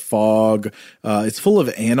everywhere, fog. It's full of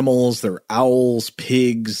animals. There are owls,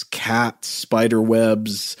 pigs, cats, spider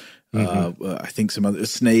webs. I think some other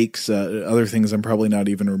snakes, other things I'm probably not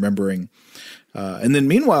even remembering. And then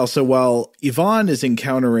meanwhile, so while Ivan is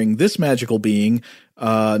encountering this magical being,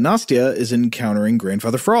 Nastya is encountering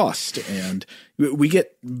Grandfather Frost, and we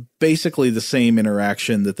get basically the same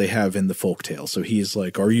interaction that they have in the folktale. So he's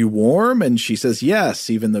like, "Are you warm?" And she says, "Yes,"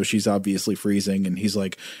 even though she's obviously freezing. And he's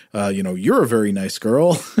like, "You're a very nice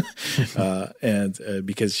girl," and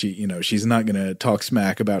because she's not going to talk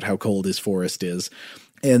smack about how cold his forest is.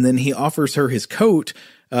 And then he offers her his coat.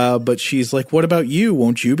 But she's like, "What about you?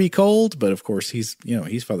 Won't you be cold?" But of course, he's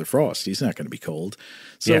Father Frost. He's not going to be cold.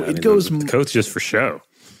 So the coat's just for show.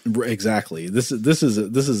 Exactly. This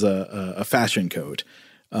is a fashion coat.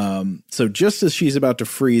 So just as she's about to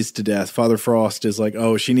freeze to death, Father Frost is like,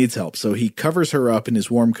 "Oh, she needs help." So he covers her up in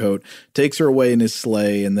his warm coat, takes her away in his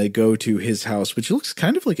sleigh, and they go to his house, which looks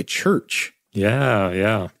kind of like a church.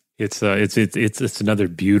 Yeah. It's another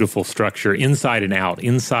beautiful structure inside and out.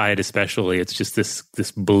 Inside, especially, it's just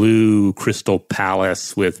this blue crystal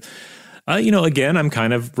palace with, again, I'm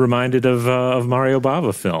kind of reminded of Mario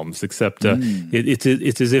Bava films, except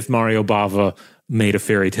it's as if Mario Bava made a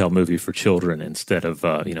fairy tale movie for children instead of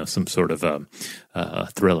some sort of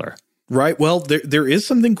thriller. Right. Well, there is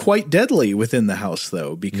something quite deadly within the house,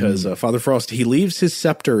 though, because Father Frost, he leaves his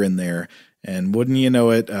scepter in there. And wouldn't you know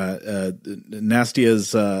it,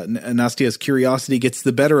 Nastya's curiosity gets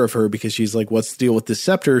the better of her because she's like, "What's the deal with this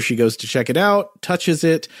scepter?" She goes to check it out, touches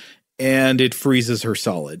it, and it freezes her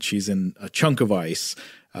solid. She's in a chunk of ice.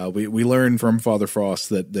 We learn from Father Frost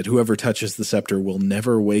that whoever touches the scepter will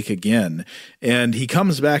never wake again. And he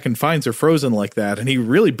comes back and finds her frozen like that, and he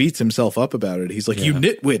really beats himself up about it. He's like, "You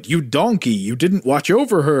nitwit, you donkey, you didn't watch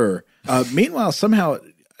over her." Meanwhile, somehow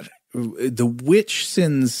the witch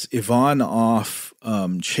sends Ivan off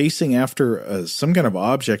chasing after some kind of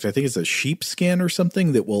object. I think it's a sheepskin or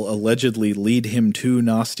something that will allegedly lead him to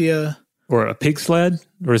Nastya. Or a pig sled?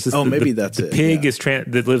 Or is this maybe that's the pig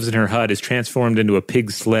that lives in her hut is transformed into a pig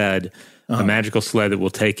sled, a magical sled that will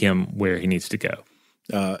take him where he needs to go.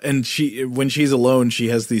 And when she's alone, she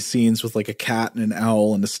has these scenes with like a cat and an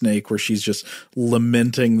owl and a snake where she's just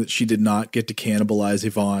lamenting that she did not get to cannibalize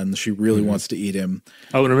Ivan. She really wants to eat him.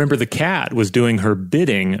 Oh, and remember the cat was doing her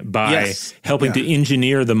bidding by helping to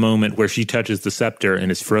engineer the moment where she touches the scepter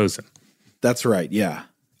and is frozen. That's right. Yeah.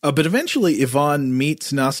 But eventually Ivan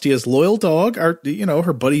meets Nastya's loyal dog,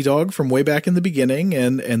 her buddy dog from way back in the beginning.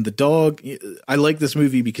 And the dog, I like this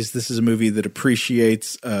movie because this is a movie that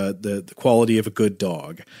appreciates the quality of a good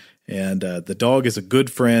dog. And the dog is a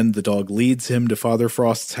good friend. The dog leads him to Father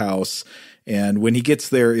Frost's house. And when he gets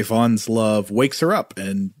there, Ivan's love wakes her up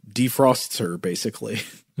and defrosts her, basically.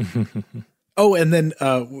 Oh, and then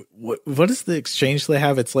what is the exchange they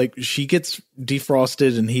have? It's like she gets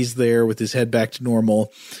defrosted and he's there with his head back to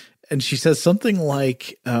normal. And she says something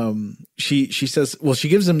like, she says, well, she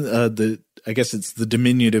gives him I guess it's the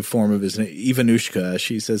diminutive form of his name, Ivanushka.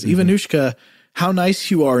 She says, "Ivanushka, how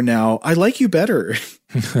nice you are now. I like you better."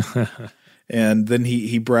 And then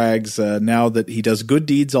he brags now that he does good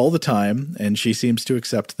deeds all the time. And she seems to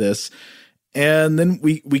accept this. And then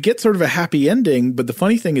we get sort of a happy ending, but the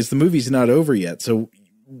funny thing is the movie's not over yet. So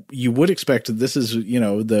you would expect this is,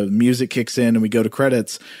 the music kicks in and we go to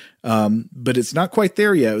credits, but it's not quite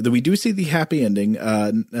there yet. We do see the happy ending.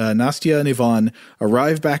 Nastya and Ivan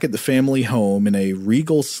arrive back at the family home in a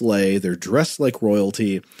regal sleigh. They're dressed like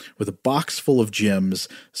royalty with a box full of gems.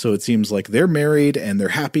 So it seems like they're married and they're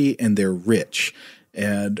happy and they're rich.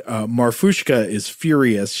 And Marfushka is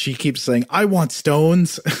furious. She keeps saying, "I want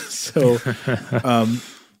stones."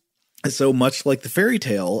 So much like the fairy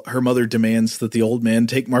tale, her mother demands that the old man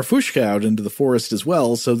take Marfushka out into the forest as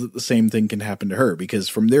well so that the same thing can happen to her. Because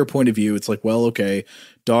from their point of view, it's like, well, okay,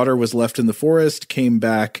 daughter was left in the forest, came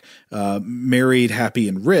back, married, happy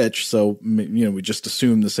and rich. So, we just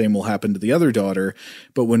assume the same will happen to the other daughter.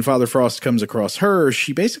 But when Father Frost comes across her,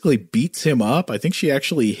 she basically beats him up. I think she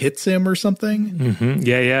actually hits him or something. Mm-hmm.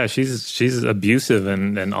 Yeah. She's abusive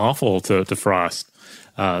and awful to Frost.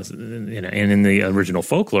 And in the original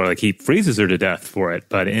folklore, like he freezes her to death for it.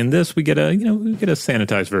 But in this, we get a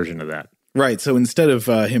sanitized version of that. Right. So instead of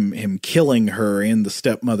him killing her and the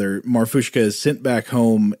stepmother, Marfushka is sent back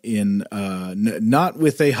home in not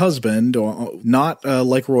with a husband, or not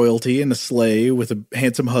like royalty in a sleigh with a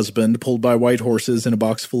handsome husband pulled by white horses and a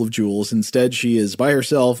box full of jewels. Instead, she is by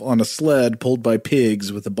herself on a sled pulled by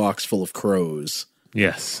pigs with a box full of crows.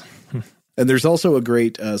 Yes. And there's also a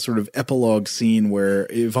great sort of epilogue scene where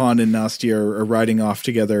Yvonne and Nastya are riding off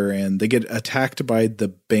together, and they get attacked by the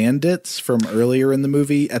bandits from earlier in the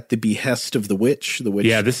movie at the behest of the witch.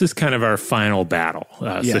 Yeah, this is kind of our final battle.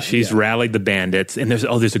 So she's rallied the bandits, and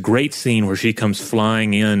there's a great scene where she comes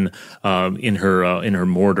flying in her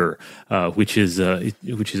mortar, which is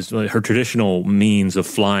her traditional means of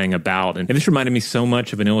flying about. And this reminded me so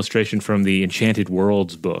much of an illustration from the Enchanted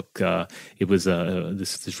Worlds book. It was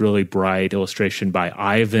this really bright illustration by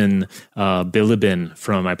Ivan Bilibin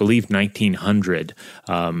from, I believe, 1900.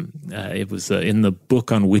 It was in the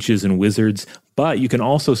book on witches and wizards. But you can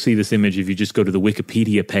also see this image if you just go to the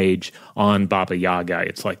Wikipedia page on Baba Yaga.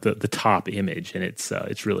 It's like the top image, and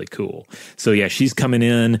it's really cool. So yeah, she's coming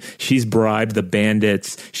in. She's bribed the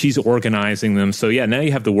bandits. She's organizing them. So yeah, now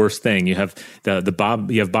you have the worst thing. You have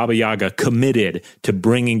you have Baba Yaga committed to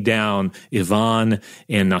bringing down Ivan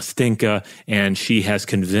and Nastinka, and she has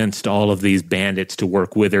convinced all of these bandits to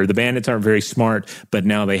work with her. The bandits aren't very smart, but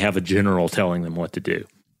now they have a general telling them what to do.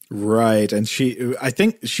 Right. And I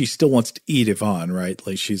think she still wants to eat Yvonne, right?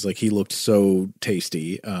 Like she's like, he looked so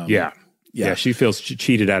tasty. Yeah. She feels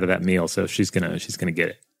cheated out of that meal. So she's going to get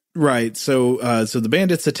it. Right. So the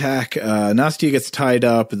bandits attack, Nastya gets tied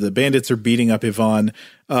up. The bandits are beating up Yvonne.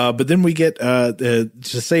 But then we get, to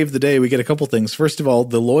save the day, we get a couple things. First of all,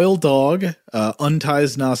 the loyal dog,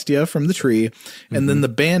 unties Nastya from the tree. And then the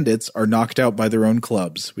bandits are knocked out by their own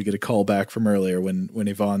clubs. We get a call back from earlier when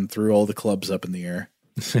Yvonne threw all the clubs up in the air.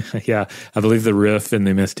 Yeah, I believe the riff in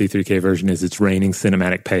the MST3K version is "It's Raining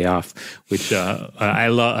Cinematic Payoff," which I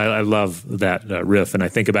love that riff, and I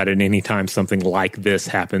think about it any time something like this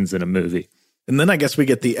happens in a movie. And then I guess we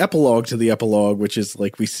get the epilogue to the epilogue, which is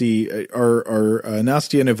like we see are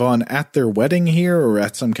Nastya and Yvonne at their wedding here or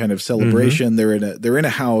at some kind of celebration. They're in a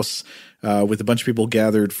house with a bunch of people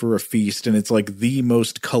gathered for a feast, and it's like the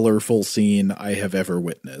most colorful scene I have ever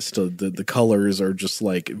witnessed. The colors are just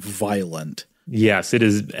like violent. Yes, it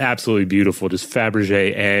is absolutely beautiful. Just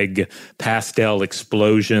Fabergé egg, pastel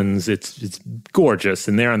explosions. It's gorgeous.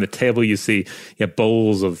 And there on the table, you see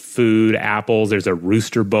bowls of food, apples. There's a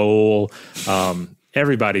rooster bowl.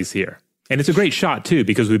 Everybody's here. And it's a great shot, too,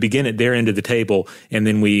 because we begin at their end of the table, and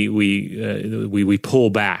then we pull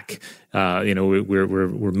back.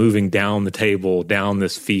 We're moving down the table, down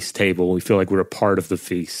this feast table. We feel like we're a part of the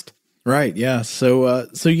feast. Right. Yeah. So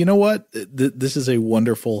you know what? This is a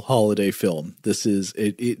wonderful holiday film.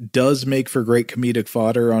 It does make for great comedic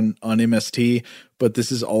fodder on MST, but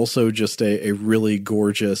this is also just a really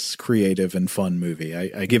gorgeous, creative, and fun movie.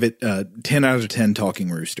 I give it 10 out of 10 talking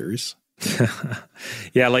roosters.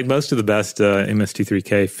 Yeah. Like most of the best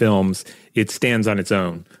MST3K films, it stands on its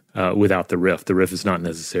own without the riff. The riff is not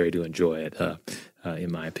necessary to enjoy it.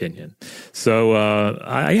 In my opinion. So,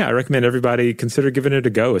 I recommend everybody consider giving it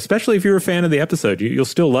a go, especially if you're a fan of the episode. You'll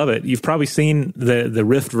still love it. You've probably seen the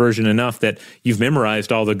riffed version enough that you've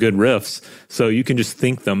memorized all the good riffs, so you can just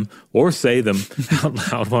think them or say them out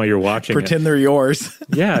loud while you're watching Pretend they're yours.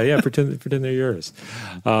 Yeah, pretend they're yours.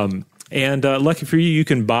 And lucky for you, you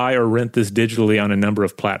can buy or rent this digitally on a number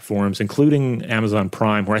of platforms, including Amazon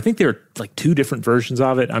Prime, where I think there are like 2 different versions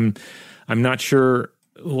of it. I'm not sure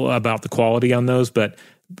about the quality on those, but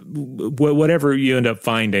whatever you end up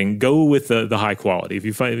finding, go with the high quality. If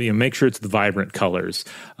you find, make sure it's the vibrant colors.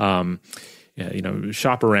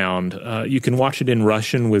 Shop around. You can watch it in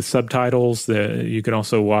Russian with subtitles. You can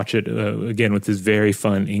also watch it again with this very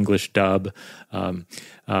fun English dub.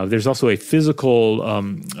 There's also a physical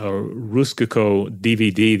Ruskiko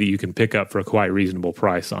DVD that you can pick up for a quite reasonable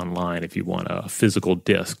price online if you want a physical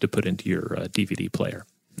disc to put into your DVD player.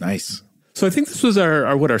 Nice. So I think this was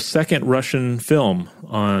our second Russian film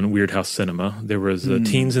on Weird House Cinema. There was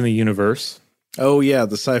Teens in the Universe. Oh, yeah,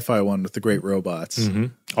 the sci-fi one with the great robots. Mm-hmm.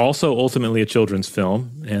 Also, ultimately a children's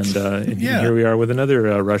film. And here we are with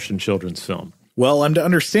another Russian children's film. Well, I'm to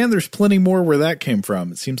understand there's plenty more where that came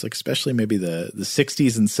from. It seems like especially maybe the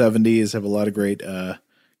 60s and 70s have a lot of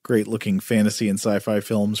great-looking fantasy and sci-fi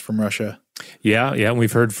films from Russia. Yeah, and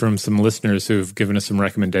we've heard from some listeners who've given us some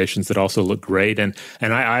recommendations that also look great, and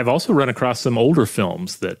I've also run across some older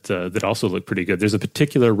films that also look pretty good. There's a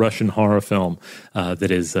particular Russian horror film that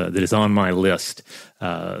is on my list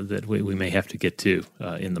that we may have to get to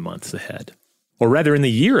in the months ahead, or rather in the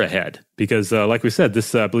year ahead, because like we said,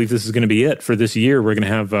 I believe this is going to be it for this year. We're going to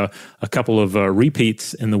have a couple of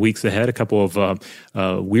repeats in the weeks ahead, a couple of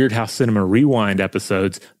Weird House Cinema Rewind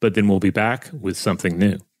episodes, but then we'll be back with something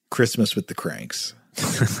new. Christmas with the Cranks.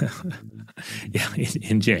 Yeah,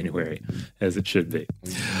 in January, as it should be.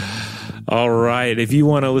 All right. If you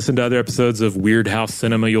want to listen to other episodes of Weird House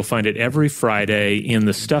Cinema, you'll find it every Friday in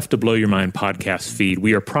the Stuff to Blow Your Mind podcast feed.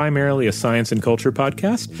 We are primarily a science and culture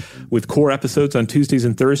podcast with core episodes on Tuesdays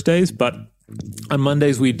and Thursdays, but on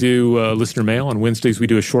Mondays, we do listener mail. On Wednesdays, we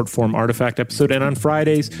do a short-form artifact episode. And on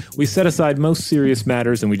Fridays, we set aside most serious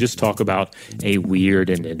matters and we just talk about a weird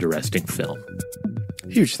and interesting film.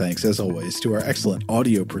 Huge thanks, as always, to our excellent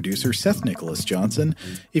audio producer, Seth Nicholas Johnson.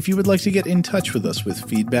 If you would like to get in touch with us with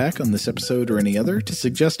feedback on this episode or any other, to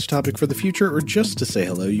suggest a topic for the future, or just to say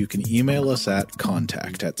hello, you can email us at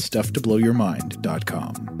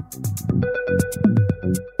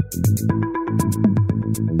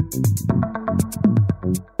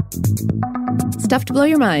contact@stufftoblowyourmind.com. Stuff to Blow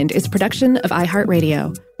Your Mind is a production of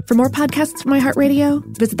iHeartRadio. For more podcasts from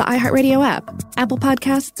iHeartRadio, visit the iHeartRadio app, Apple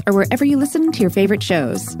Podcasts, or wherever you listen to your favorite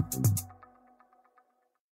shows.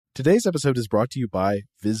 Today's episode is brought to you by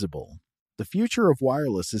Visible. The future of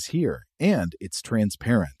wireless is here, and it's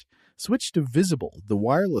transparent. Switch to Visible, the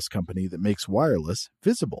wireless company that makes wireless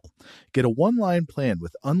visible. Get a one-line plan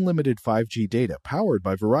with unlimited 5G data powered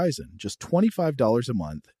by Verizon, just $25 a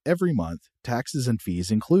month, every month, taxes and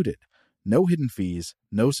fees included. No hidden fees,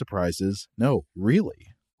 no surprises, no, really.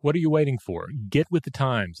 What are you waiting for? Get with the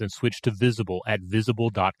times and switch to Visible at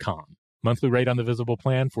Visible.com. Monthly rate on the Visible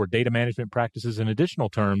plan. For data management practices and additional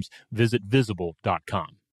terms, visit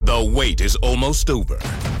Visible.com. The wait is almost over.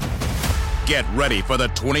 Get ready for the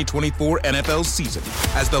 2024 NFL season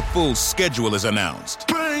as the full schedule is announced.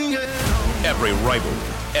 Bring it on. Every rivalry,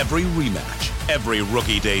 every rematch, every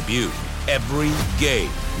rookie debut, every game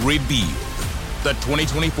revealed. The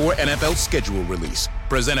 2024 NFL schedule release,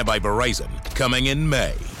 presented by Verizon, coming in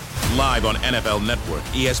May. Live on NFL Network,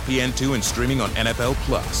 ESPN2, and streaming on NFL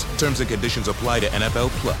Plus. Terms and conditions apply to NFL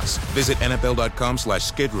Plus. Visit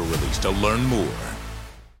NFL.com/schedule release to learn more.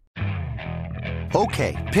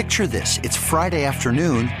 Okay, picture this. It's Friday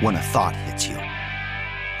afternoon when a thought hits you.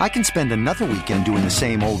 I can spend another weekend doing the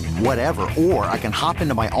same old whatever, or I can hop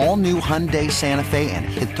into my all-new Hyundai Santa Fe and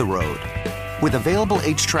hit the road. With available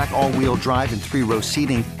H-Track all-wheel drive and 3-row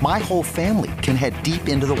seating, my whole family can head deep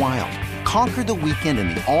into the wild. Conquer the weekend in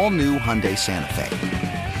the all-new Hyundai Santa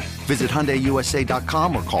Fe. Visit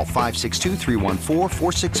HyundaiUSA.com or call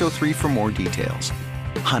 562-314-4603 for more details.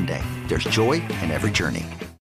 Hyundai, there's joy in every journey.